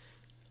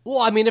 Well,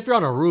 I mean, if you're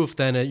on a roof,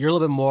 then you're a little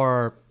bit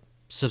more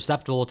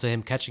susceptible to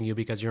him catching you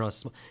because you're on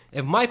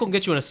if Michael can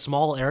get you in a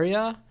small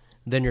area,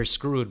 then you're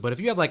screwed. But if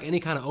you have like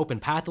any kind of open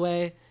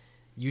pathway,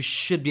 you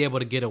should be able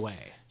to get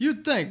away.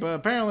 You'd think, but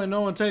apparently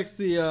no one takes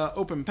the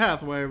open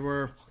pathway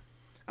where...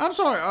 I'm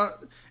sorry,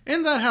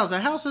 in that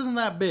house isn't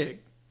that big.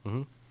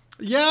 Mm-hmm.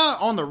 Yeah,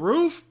 on the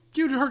roof,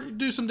 you'd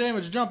do some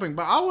damage jumping,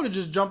 but I would have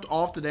just jumped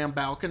off the damn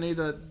balcony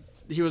that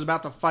he was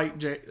about to fight.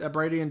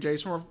 Brady and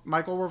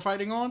Michael were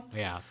fighting on.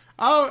 Yeah. If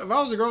I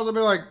was the girls, I'd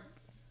be like,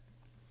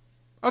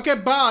 okay,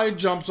 bye.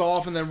 Jumps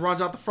off and then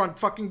runs out the front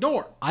fucking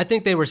door. I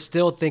think they were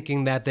still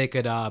thinking that they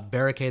could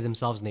barricade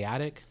themselves in the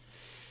attic.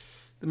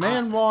 The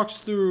man walks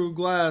through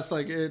glass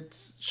like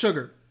it's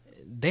sugar.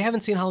 They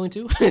haven't seen Halloween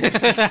 2?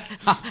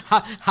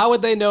 How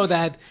would they know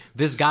that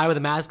this guy with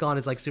a mask on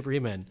is like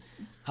superhuman?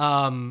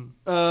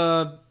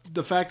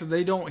 The fact that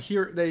they don't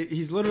hear,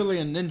 he's literally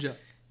a ninja.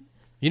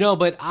 You know,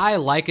 but I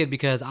like it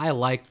because I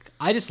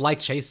just like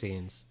chase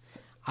scenes.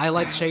 I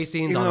like chase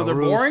scenes Even on though a they're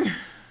roof. boring?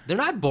 They're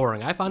not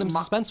boring. I find them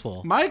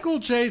suspenseful. Michael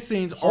chase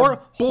scenes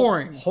are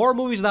boring. Horror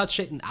movies without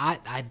chase...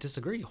 I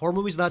disagree. Horror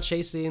movies without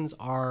chase scenes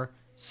are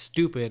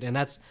stupid, and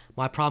that's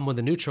my problem with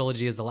the new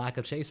trilogy is the lack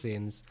of chase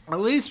scenes. At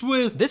least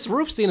with... This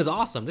roof scene is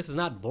awesome. This is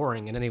not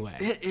boring in any way.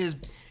 It is...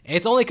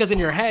 It's only because in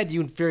your head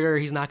you figure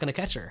he's not going to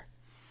catch her.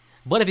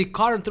 But if he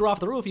caught her and threw off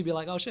the roof, you'd be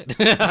like, oh, shit.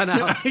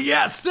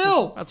 Yeah,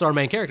 still. That's our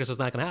main character, so it's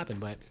not going to happen,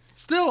 but...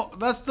 Still,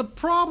 that's the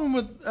problem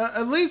with...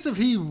 at least if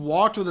he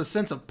walked with a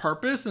sense of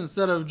purpose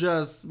instead of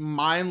just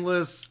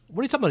mindless...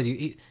 What are you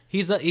talking about?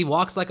 He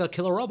walks like a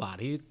killer robot.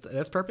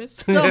 That's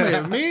purpose? Tell me,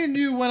 if me and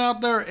you went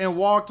out there and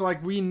walked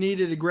like we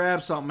needed to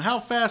grab something,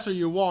 how fast are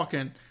you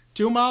walking?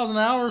 2 miles an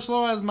hour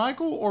slow as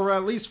Michael? Or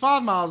at least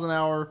 5 miles an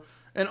hour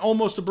and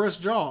almost a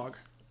brisk jog?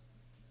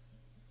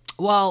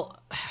 Well,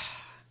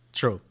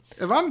 true.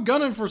 If I'm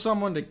gunning for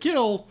someone to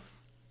kill,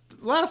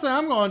 the last thing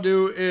I'm going to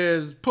do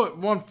is put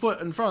one foot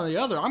in front of the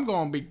other. I'm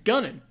going to be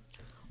gunning.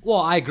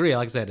 Well, I agree.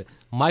 Like I said,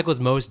 Michael's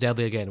most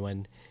deadly again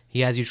when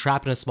he has you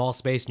trapped in a small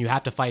space and you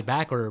have to fight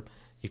back, or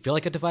you feel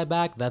like you have to fight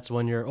back. That's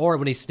when or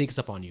when he sneaks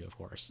up on you, of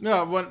course.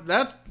 No,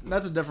 that's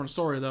a different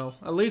story though.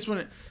 At least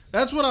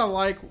that's what I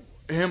like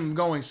him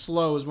going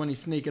slow is when he's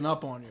sneaking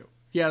up on you.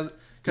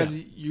 Because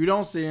you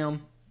don't see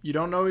him, you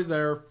don't know he's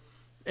there,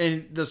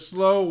 and the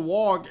slow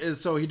walk is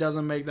so he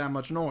doesn't make that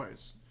much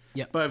noise.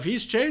 Yeah. But if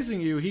he's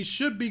chasing you, he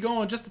should be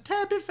going just a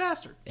tad bit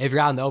faster. If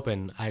you're out in the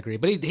open, I agree.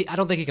 But I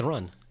don't think he can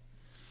run.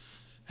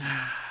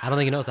 I don't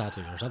think he knows how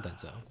to or something.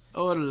 So.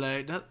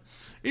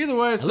 Either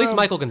way, at least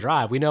Michael can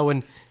drive. We know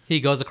when he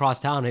goes across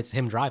town, it's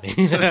him driving.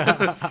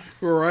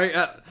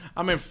 Right.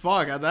 I mean,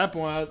 fuck. At that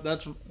point,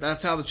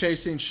 that's how the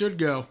chase scene should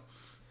go.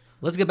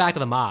 Let's get back to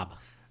the mob.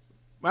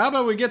 Well, how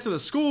about we get to the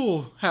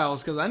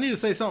schoolhouse? Because I need to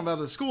say something about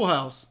the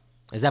schoolhouse.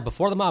 Is that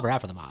before the mob or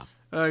after the mob?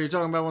 You're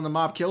talking about when the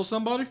mob kills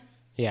somebody?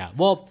 Yeah.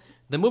 Well,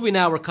 the movie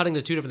now, we're cutting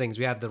to two different things.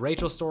 We have the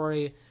Rachel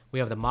story. We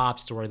have the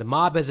mob story. The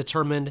mob has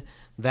determined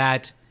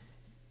that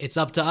it's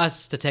up to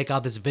us to take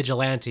out this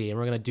vigilante, and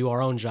we're going to do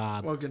our own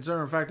job. Well,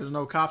 considering the fact there's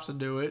no cops to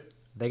do it.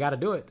 They got to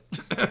do it.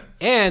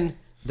 And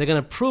they're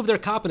going to prove their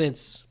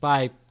competence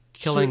by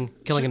killing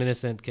an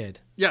innocent kid.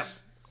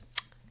 Yes.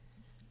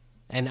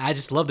 And I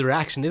just love the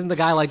reaction. Isn't the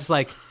guy just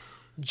like,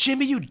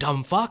 Jimmy, you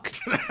dumb fuck.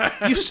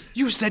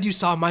 You said you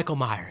saw Michael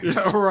Myers.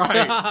 Yeah,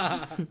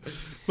 right.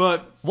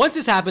 But once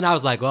this happened, I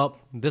was like, well,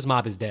 this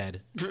mob is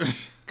dead.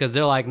 Because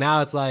they're like,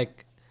 now it's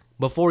like,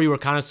 before you were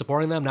kind of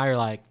supporting them, now you're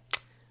like,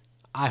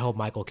 I hope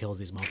Michael kills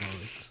these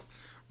motherfuckers.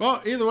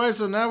 Well, either way,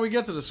 so now we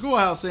get to the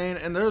schoolhouse scene,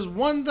 and there's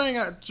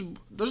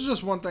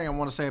just one thing I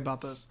want to say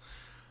about this.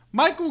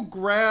 Michael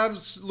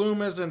grabs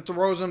Loomis and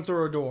throws him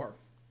through a door.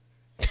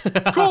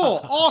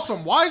 Cool,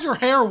 awesome. Why is your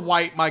hair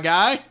white, my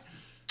guy?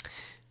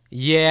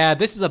 Yeah,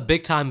 this is a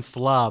big time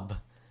flub.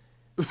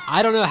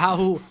 I don't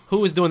know who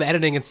was doing the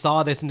editing and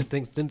saw this and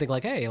didn't think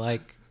like, hey,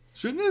 like,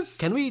 shouldn't this?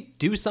 Can we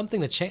do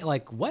something to change?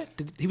 Like, what?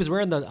 He was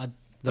wearing the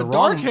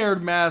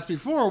dark-haired mask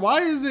before.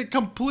 Why is it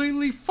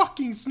completely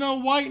fucking Snow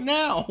White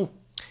now?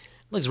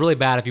 It looks really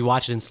bad if you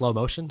watch it in slow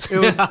motion. It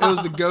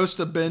was the ghost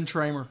of Ben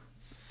Tramer.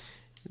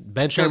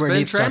 Ben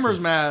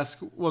Tramer's mask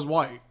was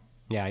white.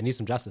 Yeah, he needs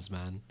some justice,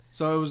 man.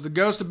 So it was the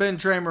ghost of Ben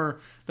Tramer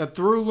that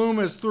threw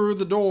Loomis through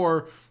the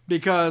door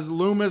because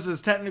Loomis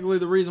is technically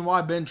the reason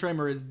why Ben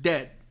Tramer is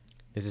dead.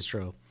 This is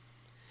true.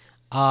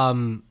 I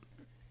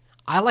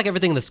like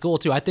everything in the school,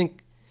 too. I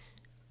think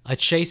a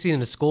chase scene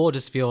in a school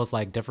just feels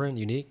like different,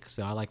 unique.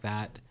 So I like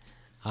that.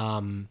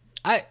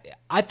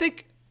 I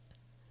think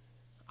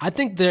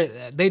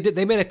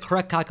they made a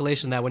correct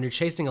calculation that when you're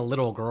chasing a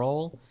little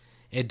girl,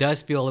 it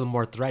does feel a little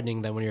more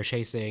threatening than when you're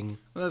chasing.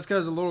 Well, that's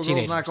because the little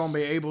girl's not going to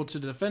be able to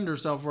defend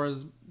herself,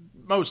 whereas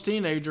most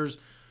teenagers,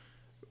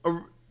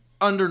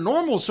 under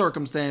normal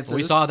circumstances,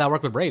 we saw that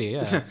work with Brady.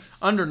 Yeah,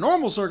 under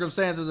normal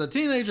circumstances, a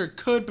teenager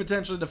could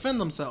potentially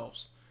defend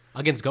themselves.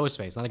 Against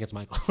Ghostface, not against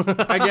Michael.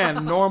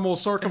 Again, normal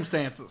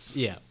circumstances.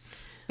 Yeah.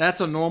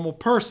 That's a normal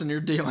person you're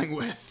dealing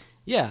with.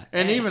 Yeah.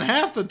 And even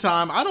half the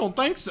time, I don't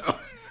think so.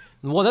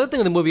 Well, the other thing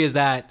in the movie is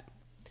that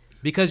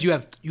because you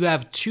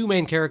have two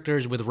main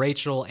characters with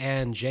Rachel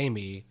and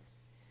Jamie,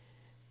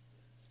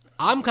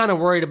 I'm kind of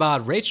worried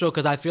about Rachel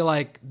because I feel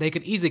like they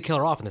could easily kill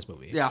her off in this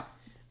movie. Yeah.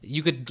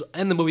 You could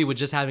end the movie with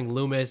just having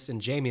Loomis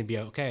and Jamie and be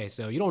okay.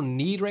 So you don't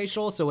need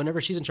Rachel. So whenever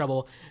she's in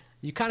trouble,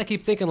 you kind of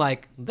keep thinking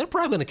like, they're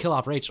probably going to kill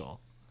off Rachel.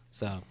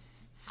 So,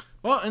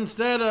 well,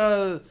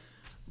 instead,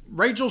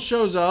 Rachel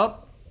shows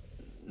up.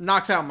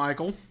 knocks out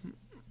Michael.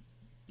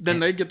 Then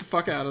they get the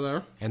fuck out of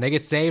there. And they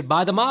get saved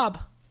by the mob.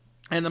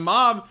 And the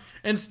mob,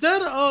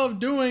 instead of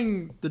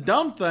doing the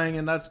dumb thing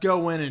and let's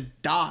go in and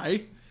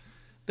die,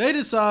 they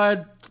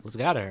decide... Let's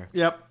get out of here.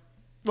 Yep.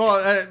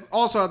 Well,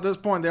 also at this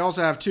point, they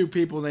also have 2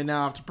 people they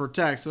now have to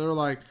protect. So they're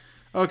like,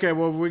 okay,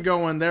 well, if we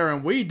go in there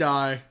and we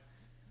die,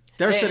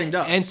 they're sitting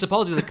ducks. And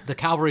supposedly the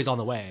cavalry's on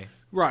the way.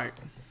 Right.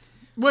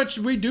 Which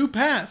we do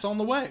pass on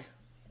the way.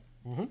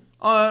 Mm-hmm.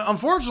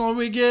 Unfortunately,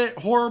 we get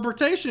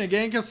horribitation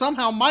again because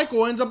somehow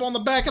Michael ends up on the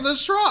back of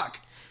this truck.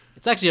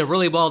 It's actually a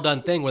really well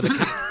done thing where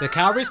the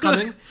cavalry's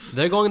coming,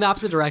 they're going the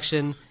opposite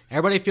direction,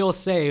 everybody feels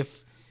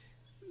safe,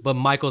 but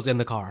Michael's in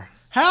the car.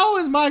 How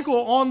is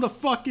Michael on the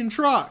fucking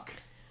truck?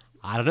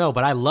 I don't know,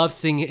 but I love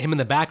seeing him in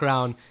the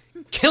background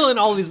killing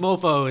all these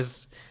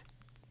mofos.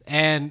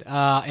 And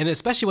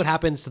especially what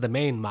happens to the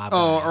main mob.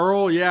 Oh, guy.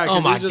 Earl, yeah. Oh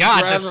my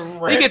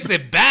God, he he gets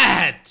it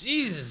bad.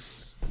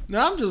 Jesus.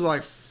 Now I'm just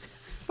like,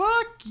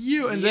 fuck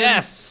you. And then,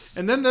 yes.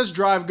 And then this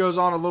drive goes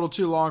on a little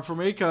too long for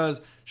me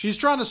because she's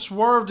trying to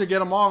swerve to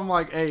get him off. I'm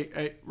like,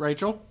 hey,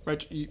 Rachel,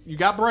 you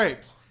got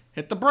brakes.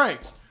 Hit the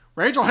brakes.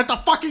 Rachel, hit the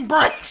fucking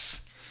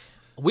brakes.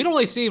 We don't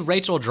really see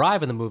Rachel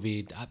drive in the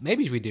movie.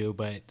 Maybe we do,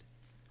 but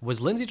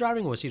was Lindsay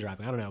driving or was she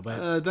driving? I don't know. But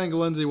I think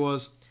Lindsay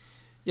was.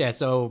 Yeah,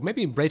 so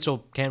maybe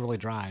Rachel can't really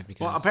drive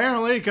because... Well,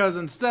 apparently, because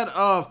instead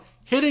of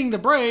hitting the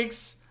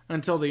brakes,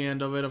 until the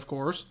end of it, of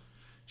course,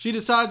 she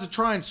decides to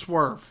try and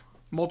swerve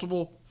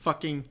multiple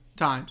fucking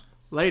times.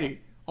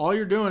 Lady, all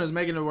you're doing is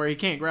making it where he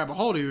can't grab a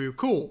hold of you.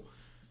 Cool.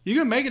 You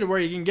can make it to where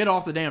you can get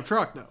off the damn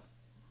truck, though.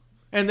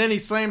 And then he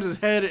slams his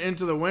head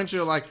into the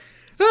windshield like,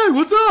 hey,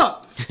 what's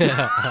up?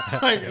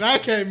 Like,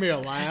 that gave me a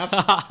laugh.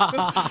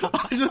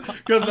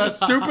 Because that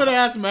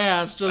stupid-ass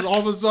mask just all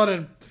of a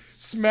sudden...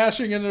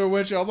 smashing into the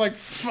windshield. I'm like,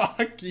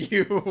 fuck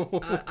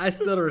you. I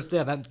still don't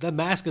understand. That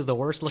mask is the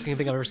worst looking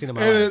thing I've ever seen in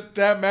my life.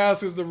 That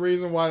mask is the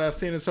reason why that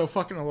scene is so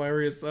fucking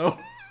hilarious, though. All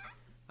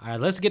right,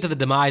 let's get to the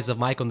demise of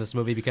Michael in this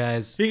movie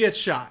because... he gets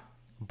shot.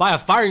 By a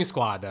firing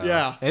squad, though.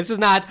 Yeah. And this is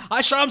not,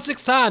 I shot him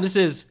 6 times.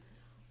 This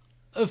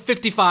is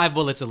 55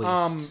 bullets at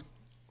least.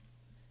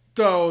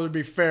 So, to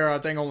be fair, I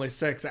think only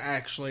 6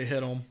 actually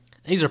hit him.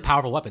 These are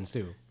powerful weapons,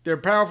 too. They're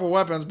powerful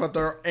weapons, but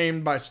they're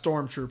aimed by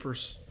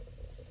stormtroopers.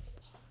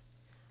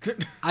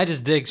 I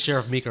just dig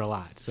Sheriff Meeker a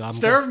lot. So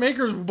Sheriff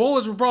Meeker's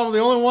bullets were probably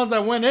the only ones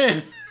that went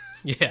in.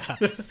 Yeah.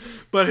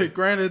 But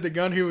granted, the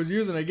gun he was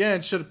using,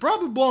 again, should have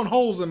probably blown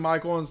holes in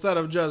Michael instead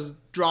of just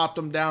dropped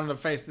him down in the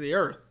face of the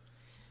earth.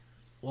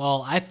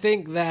 Well, I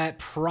think that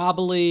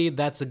probably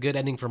that's a good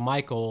ending for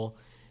Michael.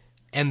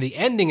 And the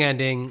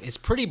ending is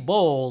pretty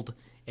bold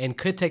and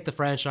could take the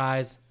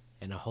franchise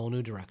in a whole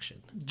new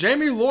direction.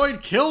 Jamie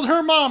Lloyd killed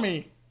her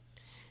mommy.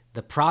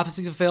 The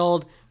prophecy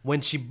fulfilled. When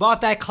she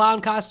bought that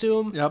clown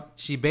costume, yep,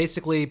 she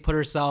basically put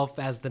herself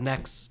as the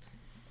next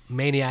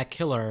maniac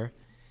killer.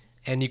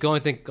 And you can only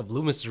think of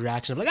Loomis's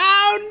reaction of like,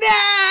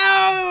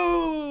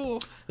 oh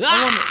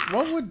no!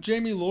 What would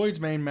Jamie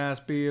Lloyd's main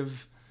mask be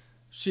if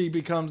she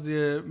becomes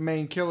the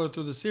main killer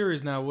through the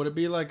series now? Would it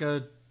be like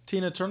a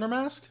Tina Turner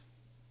mask?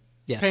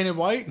 Yes. Painted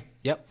white?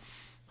 Yep.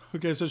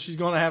 Okay, so she's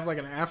going to have like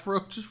an afro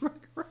just running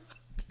around?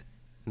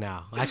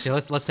 No.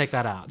 Actually, let's take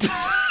that out.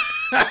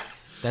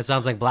 That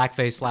sounds like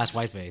blackface /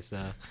 whiteface.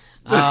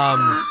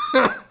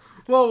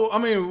 Well, I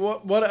mean,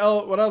 what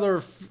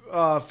other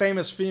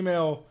famous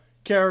female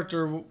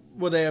character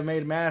would they have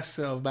made masks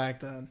of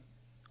back then?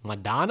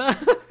 Madonna?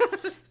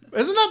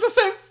 Isn't that the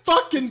same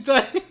fucking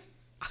thing?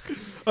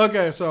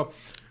 Okay, so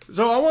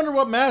I wonder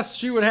what mask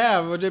she would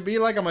have. Would it be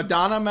like a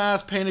Madonna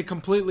mask painted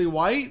completely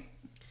white?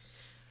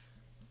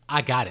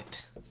 I got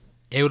it.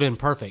 It would have been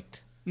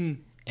perfect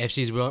if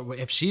she's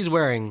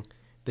wearing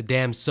the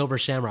damn silver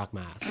shamrock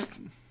mask.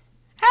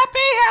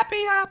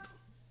 Happy up.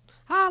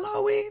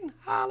 Halloween.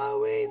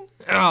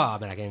 Oh,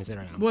 man, I can't even say it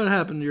right now. What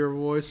happened to your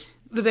voice?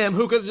 The damn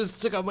hookahs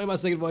just took away my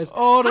singing voice.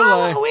 Oh,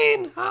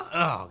 Halloween.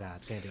 Oh, God,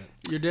 can't do it.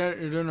 You're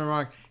doing it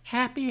wrong.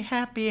 Happy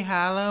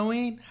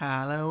Halloween.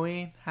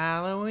 Happy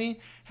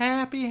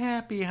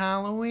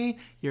Halloween.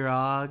 You're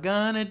all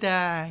gonna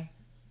die.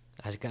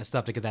 I just got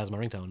stuff to get that as my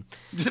ringtone.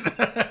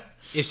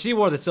 If she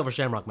wore the silver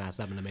shamrock mask,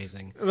 that'd been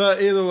amazing.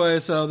 But either way,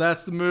 so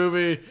that's the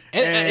movie.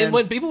 And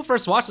when people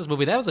first watched this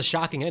movie, that was a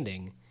shocking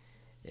ending.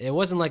 It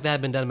wasn't like that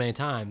had been done many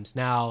times.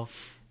 Now,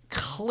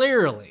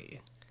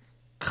 clearly,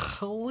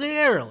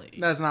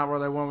 that's not where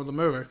they went with the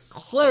movie.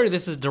 Clearly,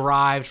 this is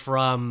derived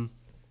from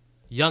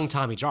young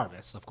Tommy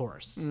Jarvis, of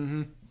course.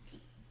 Mm-hmm.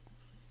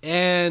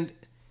 And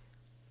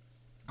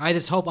I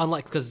just hope,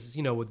 unlike, because,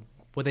 you know,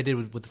 what they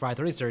did with the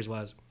Friday 13th series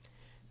was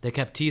they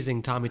kept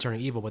teasing Tommy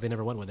turning evil, but they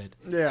never went with it.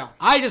 Yeah.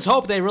 I just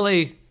hope they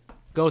really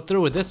go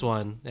through with this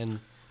one, and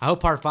I hope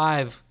part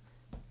 5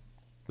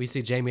 we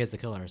see Jamie as the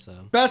killer.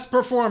 So best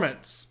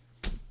performance.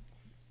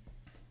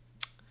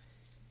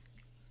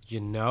 You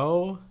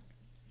know,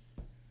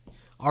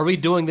 are we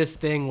doing this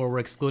thing where we're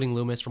excluding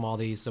Loomis from all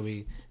these so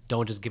we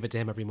don't just give it to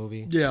him every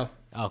movie? Yeah.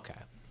 Okay.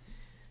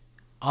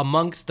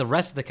 Amongst the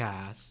rest of the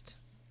cast,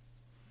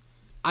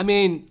 I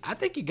mean, I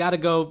think you got to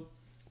go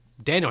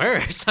Daniel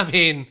Harris. I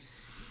mean,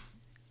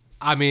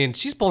 I mean,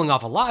 she's pulling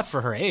off a lot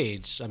for her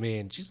age. I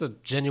mean, she's a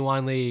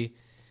genuinely,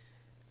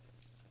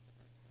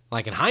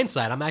 like in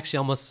hindsight, I'm actually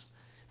almost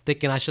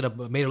thinking I should have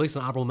made at least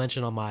an honorable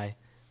mention on my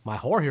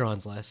Whore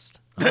Heroes list.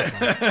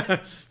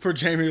 For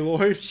Jamie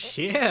Lloyd.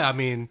 Yeah, I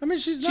mean,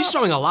 she's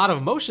showing a lot of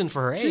emotion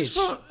for her age.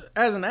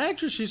 As an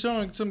actress, she's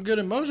showing some good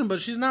emotion,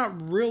 but she's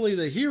not really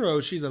the hero.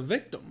 She's a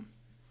victim.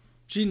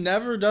 She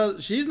never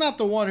does. She's not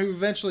the one who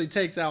eventually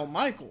takes out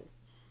Michael.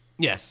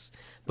 Yes,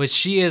 but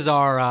she is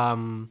our.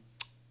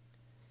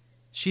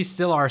 She's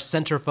still our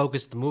center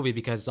focus of the movie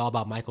because it's all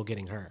about Michael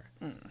getting her.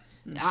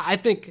 I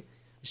think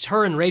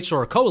her and Rachel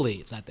are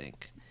co-leads. I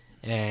think,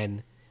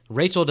 and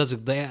Rachel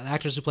the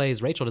actress who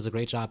plays Rachel does a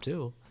great job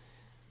too.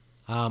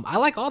 I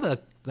like all the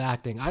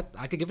acting. I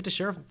could give it to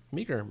Sheriff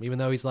Meeker, even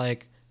though he's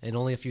like in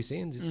only a few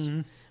scenes.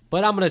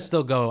 But I'm gonna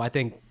still go. I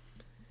think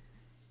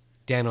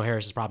Daniel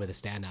Harris is probably the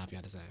standout, if you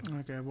had to say.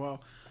 Okay,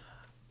 well,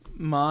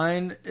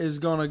 mine is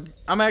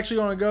I'm actually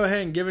gonna go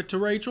ahead and give it to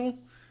Rachel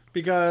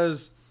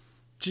because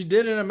she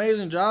did an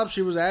amazing job.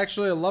 She was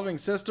actually a loving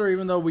sister,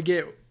 even though we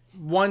get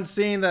one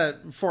scene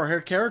that for her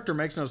character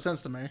makes no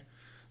sense to me.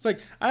 It's like,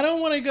 I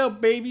don't want to go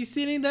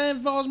babysitting. That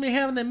involves me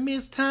having to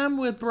miss time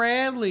with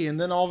Bradley. And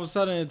then all of a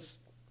sudden it's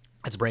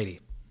Brady.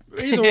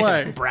 Either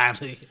way.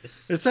 Bradley.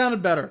 It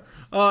sounded better.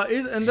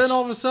 And then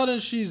all of a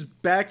sudden she's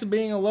back to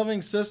being a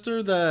loving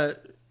sister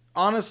that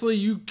honestly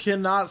you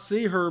cannot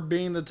see her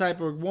being the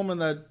type of woman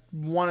that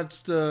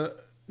wants to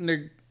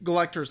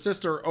neglect her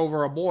sister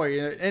over a boy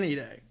any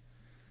day.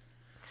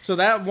 So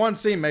that one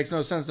scene makes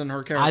no sense in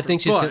her character. I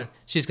think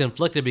she's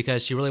conflicted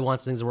because she really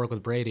wants things to work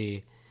with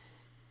Brady,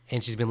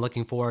 and she's been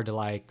looking forward to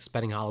like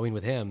spending Halloween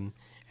with him,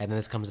 and then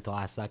this comes at the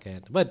last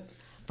second. But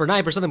for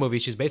 90% of the movie,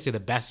 she's basically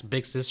the best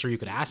big sister you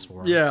could ask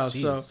for. Yeah.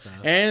 Jeez,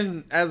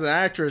 and as an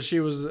actress, she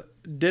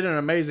did an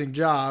amazing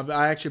job.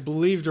 I actually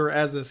believed her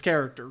as this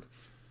character.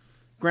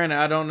 Granted,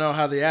 I don't know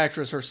how the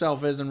actress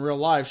herself is in real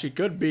life. She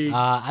could be.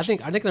 I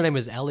think their name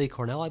is Ellie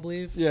Cornell, I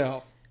believe.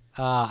 Yeah.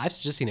 I've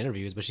just seen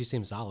interviews, but she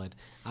seems solid.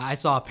 I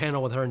saw a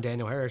panel with her and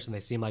Daniel Harris, and they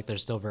seem like they're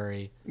still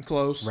very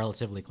close,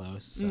 relatively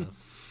close. So.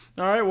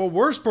 All right, well,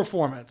 worst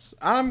performance.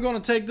 I'm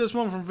going to take this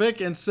one from Vic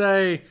and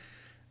say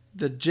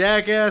the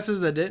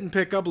jackasses that didn't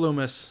pick up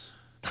Loomis.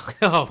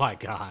 Oh, my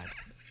God.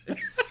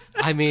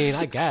 I mean,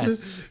 I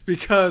guess.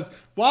 Because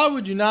why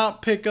would you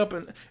not pick up...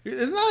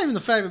 It's not even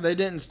the fact that they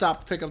didn't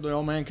stop to pick up the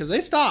old man, because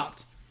they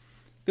stopped.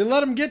 They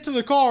let him get to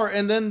the car,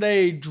 and then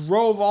they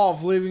drove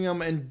off, leaving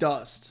him in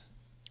dust.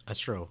 That's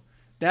true.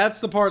 That's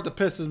the part that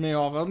pisses me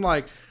off. I'm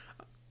like,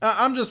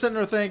 I'm just sitting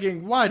there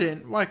thinking, why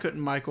couldn't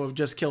Michael have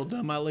just killed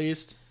them at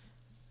least?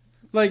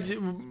 Like,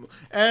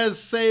 as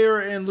Sayer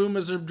and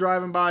Loomis are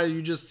driving by,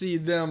 you just see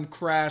them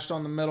crashed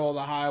on the middle of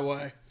the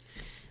highway.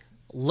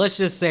 Let's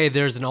just say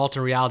there's an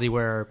alternate reality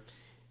where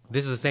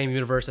this is the same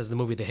universe as the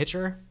movie The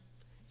Hitcher,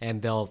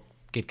 and they'll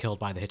get killed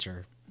by the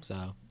Hitcher.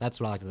 So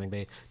that's what I like to think.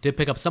 They did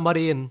pick up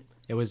somebody, and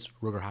it was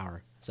Rutger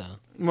Hauer. So.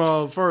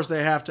 Well, first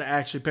they have to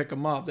actually pick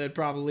him up. They'd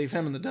probably leave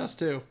him in the dust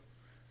too.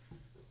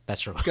 That's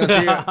true.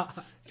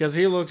 Because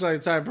he looks like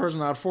the type of person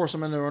that would force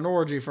him into an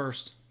orgy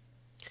first.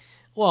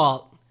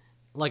 Well,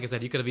 like I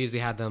said, you could have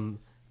easily had them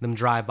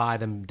drive by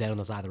them dead on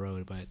the side of the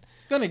road, but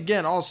then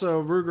again,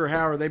 also Rutger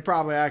Hauer, they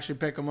probably actually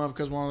pick him up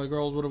because one of the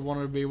girls would have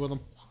wanted to be with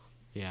him.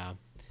 Yeah.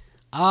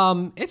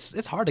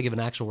 It's hard to give an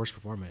actual worst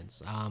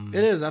performance.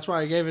 It is. That's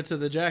why I gave it to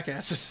the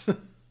jackasses.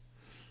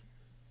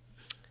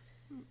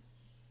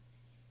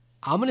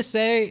 I'm going to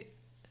say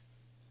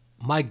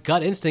my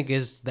gut instinct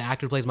is the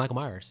actor who plays Michael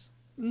Myers.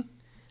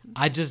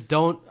 I just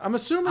don't. I'm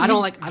assuming.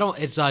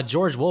 It's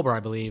George Wilbur, I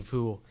believe,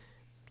 who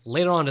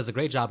later on does a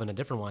great job in a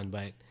different one,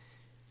 but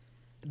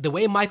the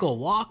way Michael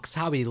walks,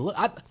 how he looks,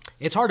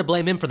 it's hard to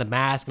blame him for the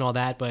mask and all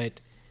that,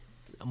 but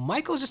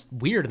Michael's just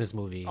weird in this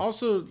movie.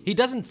 Also, he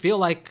doesn't feel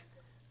like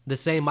the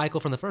same Michael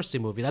from the first two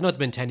movies. I know it's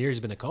been 10 years, he's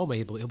been in a coma,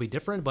 he'll be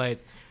different, but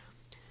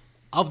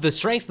of the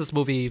strengths of this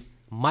movie,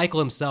 Michael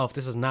himself,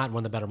 this is not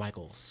one of the better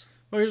Michaels.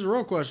 Well, here's a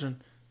real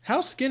question.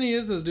 How skinny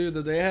is this dude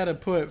that they had to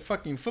put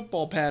fucking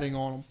football padding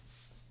on him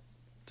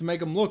to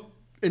make him look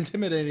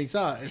intimidating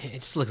size?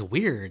 It just looks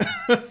weird.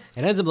 It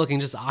ends up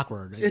looking just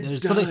awkward.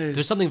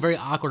 There's something very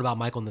awkward about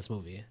Michael in this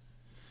movie.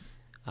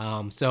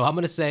 So I'm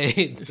going to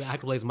say the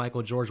actor plays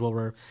Michael, George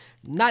Wilbur.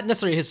 Not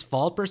necessarily his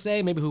fault per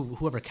se, maybe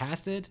whoever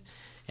cast it.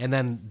 And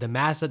then the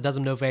mask that does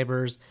him no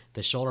favors,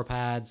 the shoulder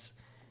pads.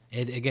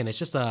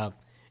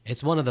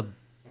 It's one of the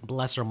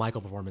lesser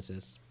Michael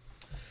performances.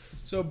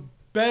 So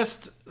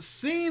best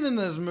scene in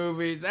this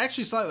movie is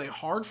actually slightly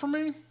hard for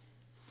me.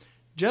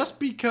 Just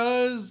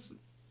because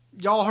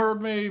y'all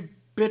heard me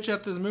bitch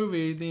at this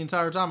movie the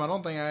entire time. I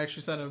don't think I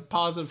actually said a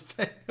positive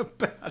thing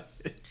about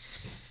it.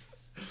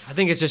 I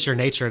think it's just your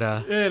nature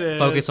to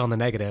focus on the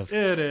negative.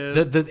 It is.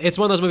 It's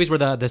one of those movies where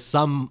the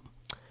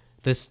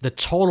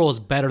total is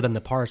better than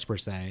the parts per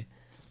se.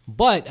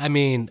 But I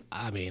mean,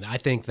 I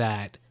think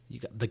that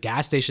the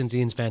gas station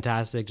scene is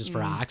fantastic just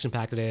for how action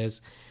packed it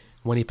is.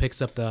 When he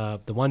picks up the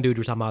one dude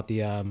we were talking about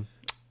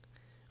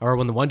or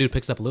when the one dude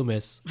picks up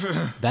Loomis,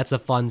 that's a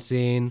fun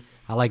scene.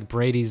 I like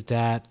Brady's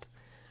death.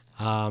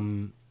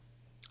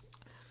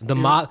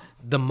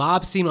 The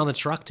mob scene on the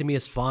truck to me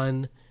is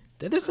fun.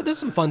 There's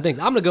some fun things.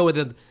 I'm gonna go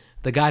with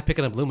the guy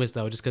picking up Loomis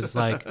though, just because it's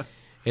like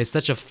it's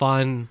such a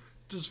fun.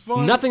 Just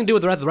fun. Nothing to do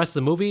with the rest of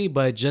the movie,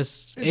 but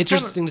just it's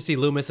interesting to see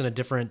Loomis in a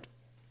different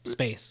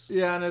space.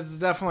 Yeah, and it's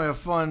definitely a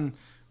fun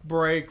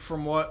break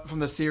from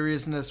the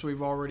seriousness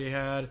we've already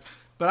had.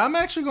 But I'm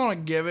actually going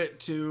to give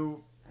it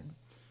to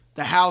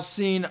the house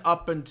scene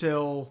up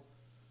until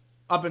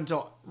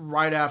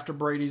right after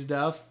Brady's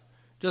death,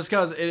 just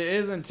because it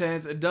is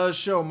intense. It does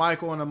show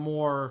Michael in a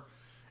more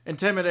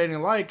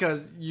intimidating light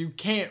because you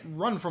can't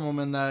run from him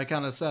in that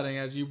kind of setting,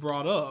 as you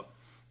brought up.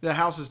 The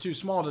house is too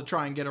small to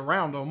try and get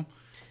around him.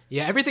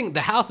 Yeah, everything.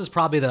 The house is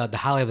probably the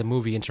highlight of the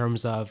movie in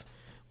terms of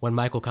when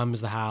Michael comes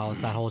to the house,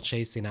 that whole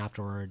chase scene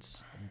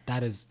afterwards.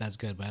 That's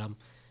good, but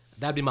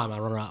that'd be my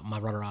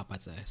runner up,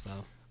 I'd say. So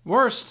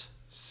worst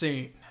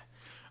scene.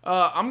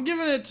 I'm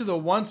giving it to the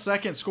 1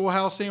 second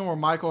schoolhouse scene where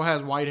Michael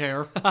has white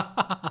hair.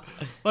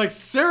 Like,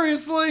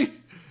 seriously?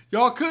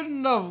 Y'all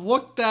couldn't have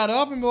looked that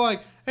up and be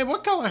like, hey,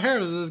 what color hair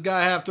does this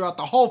guy have throughout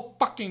the whole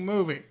fucking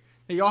movie?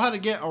 And y'all had to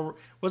get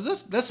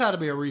this had to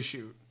be a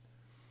reshoot.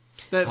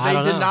 That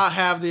they did not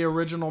have the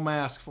original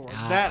mask for it.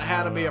 That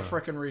had to be a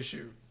freaking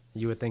reshoot.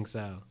 You would think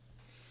so.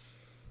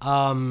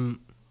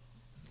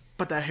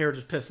 But that hair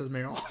just pisses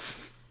me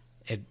off.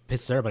 It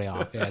pisses everybody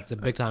off. Yeah, it's a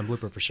big time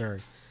blooper for sure.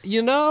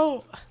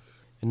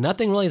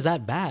 Nothing really is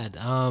that bad.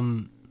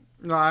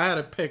 No, I had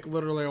to pick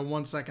literally a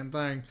 1 second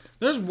thing.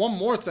 There's one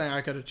more thing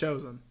I could have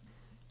chosen.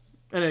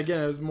 And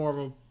again, it was more of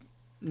a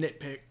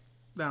nitpick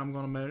that I'm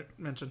going to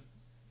mention.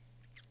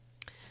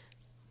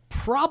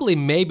 Probably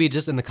maybe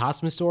just in the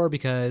costume store,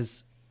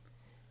 because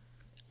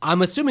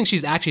I'm assuming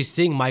she's actually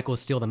seeing Michael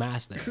steal the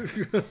mask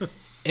there.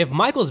 If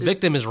Michael's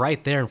victim is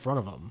right there in front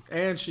of him.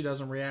 And she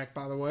doesn't react,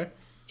 by the way.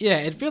 Yeah,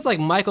 it feels like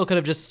Michael could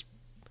have just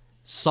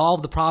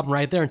solved the problem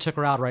right there and took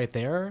her out right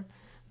there,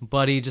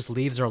 but he just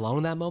leaves her alone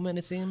in that moment,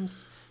 it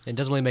seems. It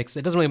doesn't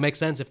really make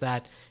sense if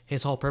that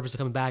his whole purpose of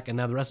coming back and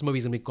now the rest of the movie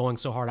is going to be going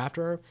so hard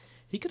after her.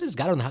 He could have just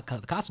got her in the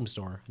costume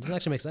store. It doesn't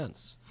actually make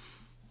sense.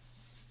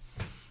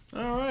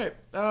 All right.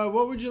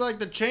 What would you like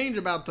to change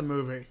about the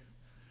movie?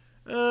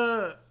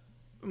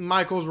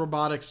 Michael's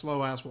robotic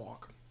slow-ass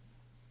walk.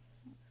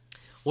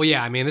 Well,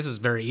 yeah, I mean, this is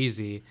very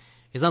easy.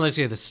 It's not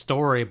necessarily the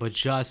story, but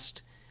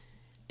just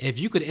if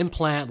you could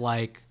implant,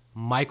 like,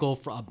 Michael,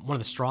 one of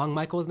the strong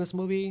Michaels in this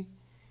movie,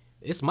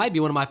 this might be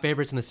one of my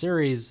favorites in the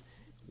series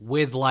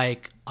with,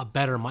 like, a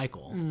better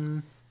Michael.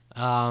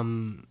 I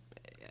mean,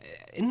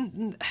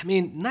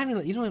 not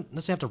even, you don't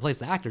necessarily have to replace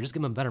the actor. Just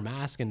give him a better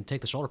mask and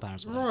take the shoulder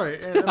pads away.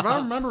 Right, and if I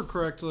remember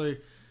correctly,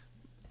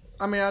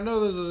 I mean, I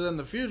know this is in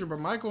the future, but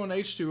Michael in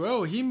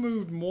H2O, he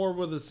moved more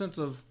with a sense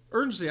of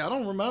urgency. I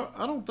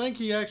don't think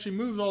he actually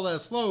moved all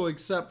that slow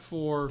except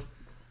for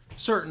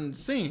certain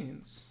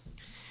scenes.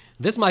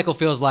 This Michael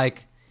feels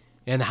like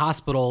in the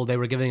hospital they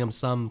were giving him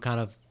some kind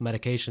of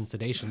medication,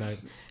 sedation.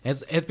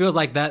 It feels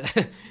like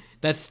that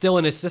that's still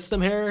in his system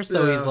here,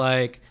 so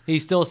yeah.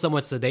 he's still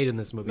somewhat sedated in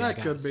this movie.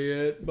 That could be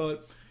it,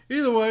 but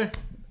either way,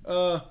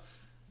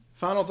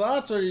 final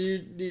thoughts, or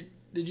did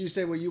you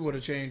say what you would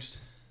have changed?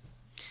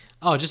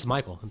 Oh, just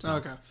Michael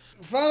himself. Okay.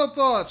 Final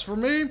thoughts for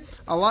me.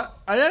 I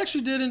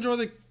actually did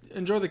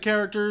enjoy the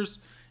characters.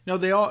 You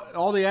know,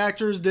 all the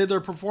actors did their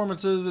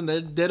performances and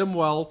they did them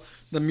well.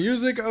 The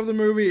music of the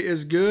movie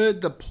is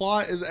good. The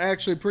plot is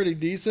actually pretty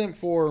decent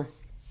for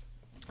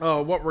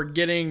what we're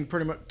getting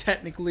pretty much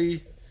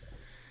technically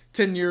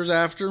 10 years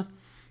after.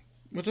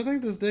 Which I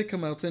think this did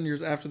come out 10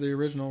 years after the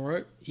original,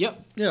 right?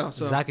 Yep. Yeah,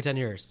 so exactly 10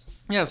 years.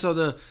 Yeah, so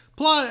the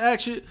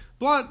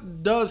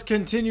plot does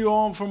continue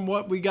on from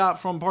what we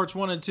got from parts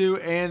 1 and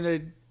 2, and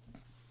it,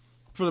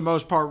 for the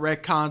most part,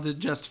 retcons it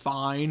just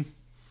fine.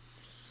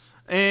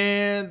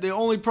 And the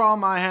only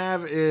problem I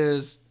have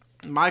is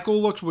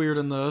Michael looks weird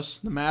in this.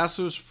 The mask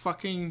was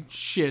fucking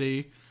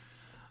shitty.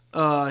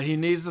 He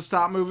needs to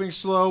stop moving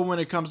slow when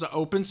it comes to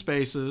open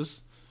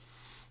spaces.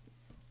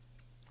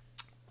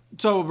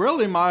 So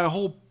really, my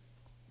whole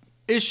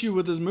issue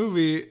with this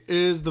movie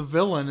is the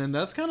villain, and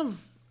that's kind of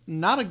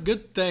not a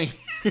good thing.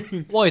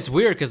 Well, it's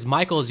weird because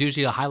Michael is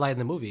usually a highlight in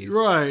the movies,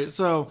 right?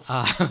 So,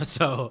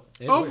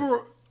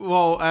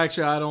 well,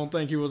 actually, I don't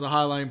think he was a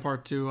highlight in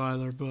part 2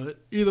 either. But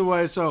either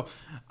way, so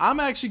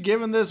I'm actually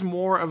giving this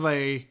more of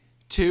a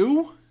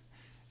 2,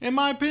 in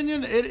my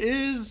opinion. It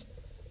is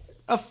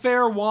a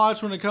fair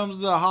watch when it comes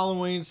to the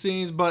Halloween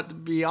scenes, but to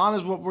be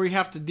honest, what we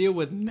have to deal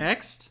with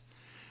next,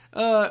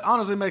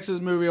 honestly, makes this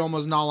movie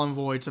almost null and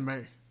void to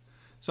me.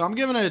 So I'm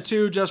giving it a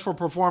 2 just for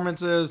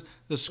performances,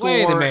 the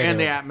score, and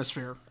the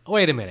atmosphere.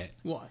 Wait a minute.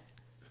 What?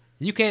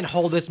 You can't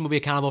hold this movie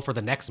accountable for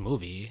the next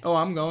movie. Oh,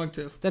 I'm going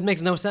to. That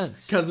makes no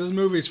sense. Because this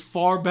movie's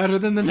far better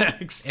than the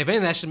next. If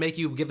anything, that should make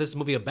you give this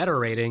movie a better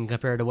rating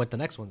compared to what the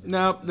next one's.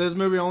 Nope, this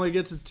movie only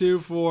gets a 2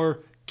 for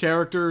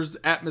characters,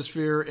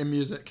 atmosphere, and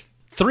music.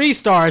 3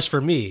 stars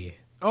for me.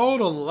 Oh,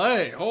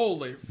 delay.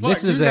 Holy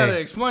fuck. You gotta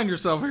explain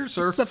yourself here,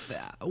 sir.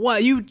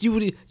 What? You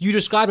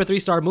described a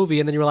 3-star movie,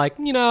 and then you were like,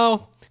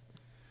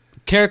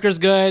 character's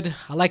good.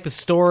 I like the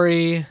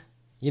story.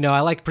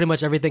 I like pretty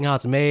much everything how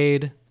it's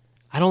made.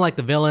 I don't like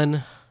the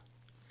villain.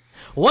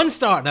 1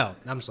 star. No,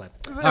 I'm just like.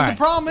 All right. The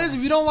problem is,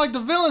 if you don't like the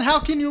villain, how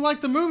can you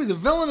like the movie? The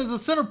villain is the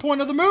center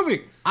point of the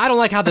movie. I don't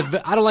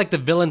like the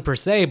villain per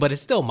se, but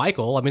it's still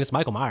Michael. I mean, it's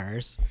Michael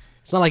Myers.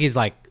 It's not like he's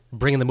like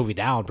bringing the movie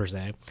down per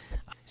se.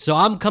 So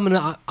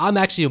I'm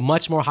actually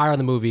much more higher on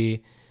the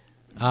movie.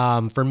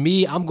 For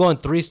me, I'm going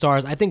 3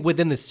 stars. I think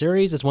within the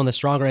series, it's one of the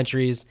stronger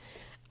entries.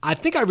 I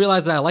think I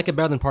realized that I like it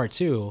better than part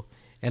 2,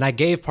 and I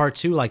gave part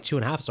 2 like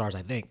 2.5 stars.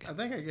 I think I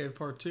gave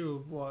part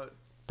 2 what?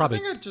 Probably.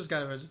 I think I just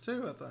got it as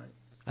 2.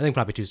 I think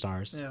probably 2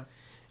 stars. Yeah.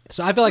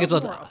 So I feel like it's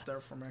more up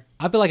there for me.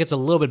 I feel like it's a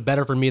little bit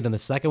better for me than the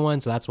second one,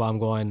 so that's why I'm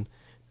going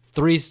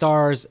 3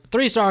 stars.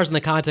 3 stars in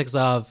the context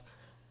of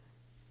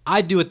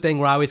I do a thing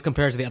where I always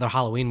compare it to the other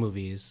Halloween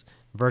movies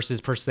versus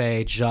per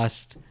se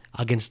just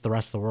against the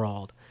rest of the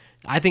world.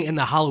 I think in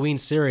the Halloween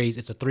series,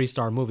 it's a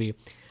 3-star movie.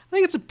 I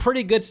think it's a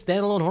pretty good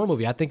standalone horror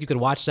movie. I think you could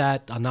watch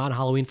that. A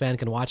non-Halloween fan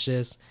can watch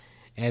this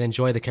and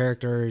enjoy the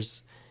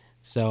characters.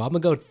 So I'm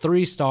going to go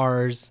 3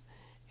 stars.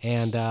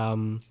 And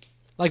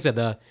like I said,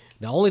 the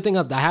only thing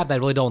I have that I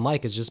really don't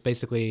like is just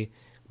basically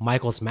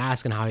Michael's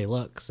mask and how he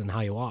looks and how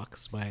he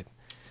walks.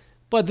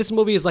 But this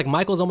movie is like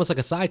Michael's almost like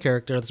a side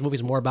character. This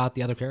movie's more about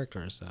the other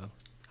characters. So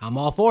I'm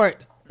all for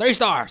it. 3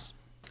 stars.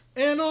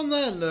 And on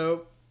that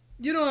note,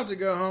 you don't have to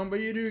go home, but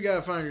you do got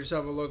to find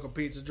yourself a local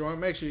pizza joint.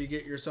 Make sure you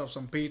get yourself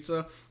some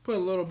pizza. Put a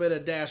little bit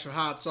of dash of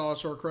hot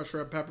sauce or crushed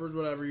red peppers,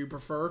 whatever you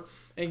prefer.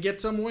 And get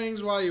some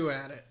wings while you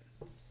at it.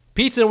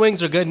 Pizza and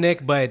wings are good,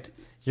 Nick, but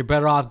you're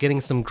better off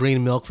getting some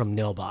green milk from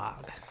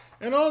Nilbog.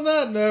 And on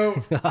that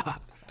note,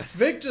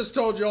 Vic just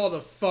told you all to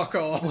fuck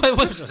off.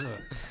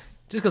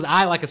 Just because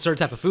I like a certain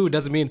type of food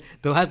doesn't mean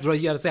you got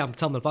to say I'm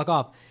telling them to fuck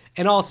off.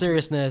 In all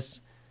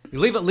seriousness,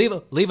 leave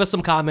us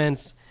some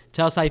comments.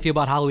 Tell us how you feel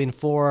about Halloween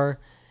 4.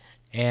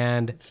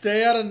 And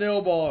stay out of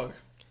Nilbog.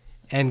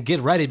 And get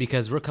ready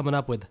because we're coming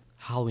up with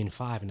Halloween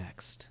 5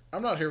 next.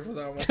 I'm not here for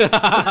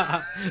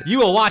that one. You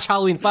will watch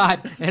Halloween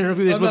 5 and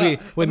review this movie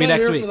with me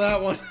next week. I'm not here for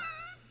that one.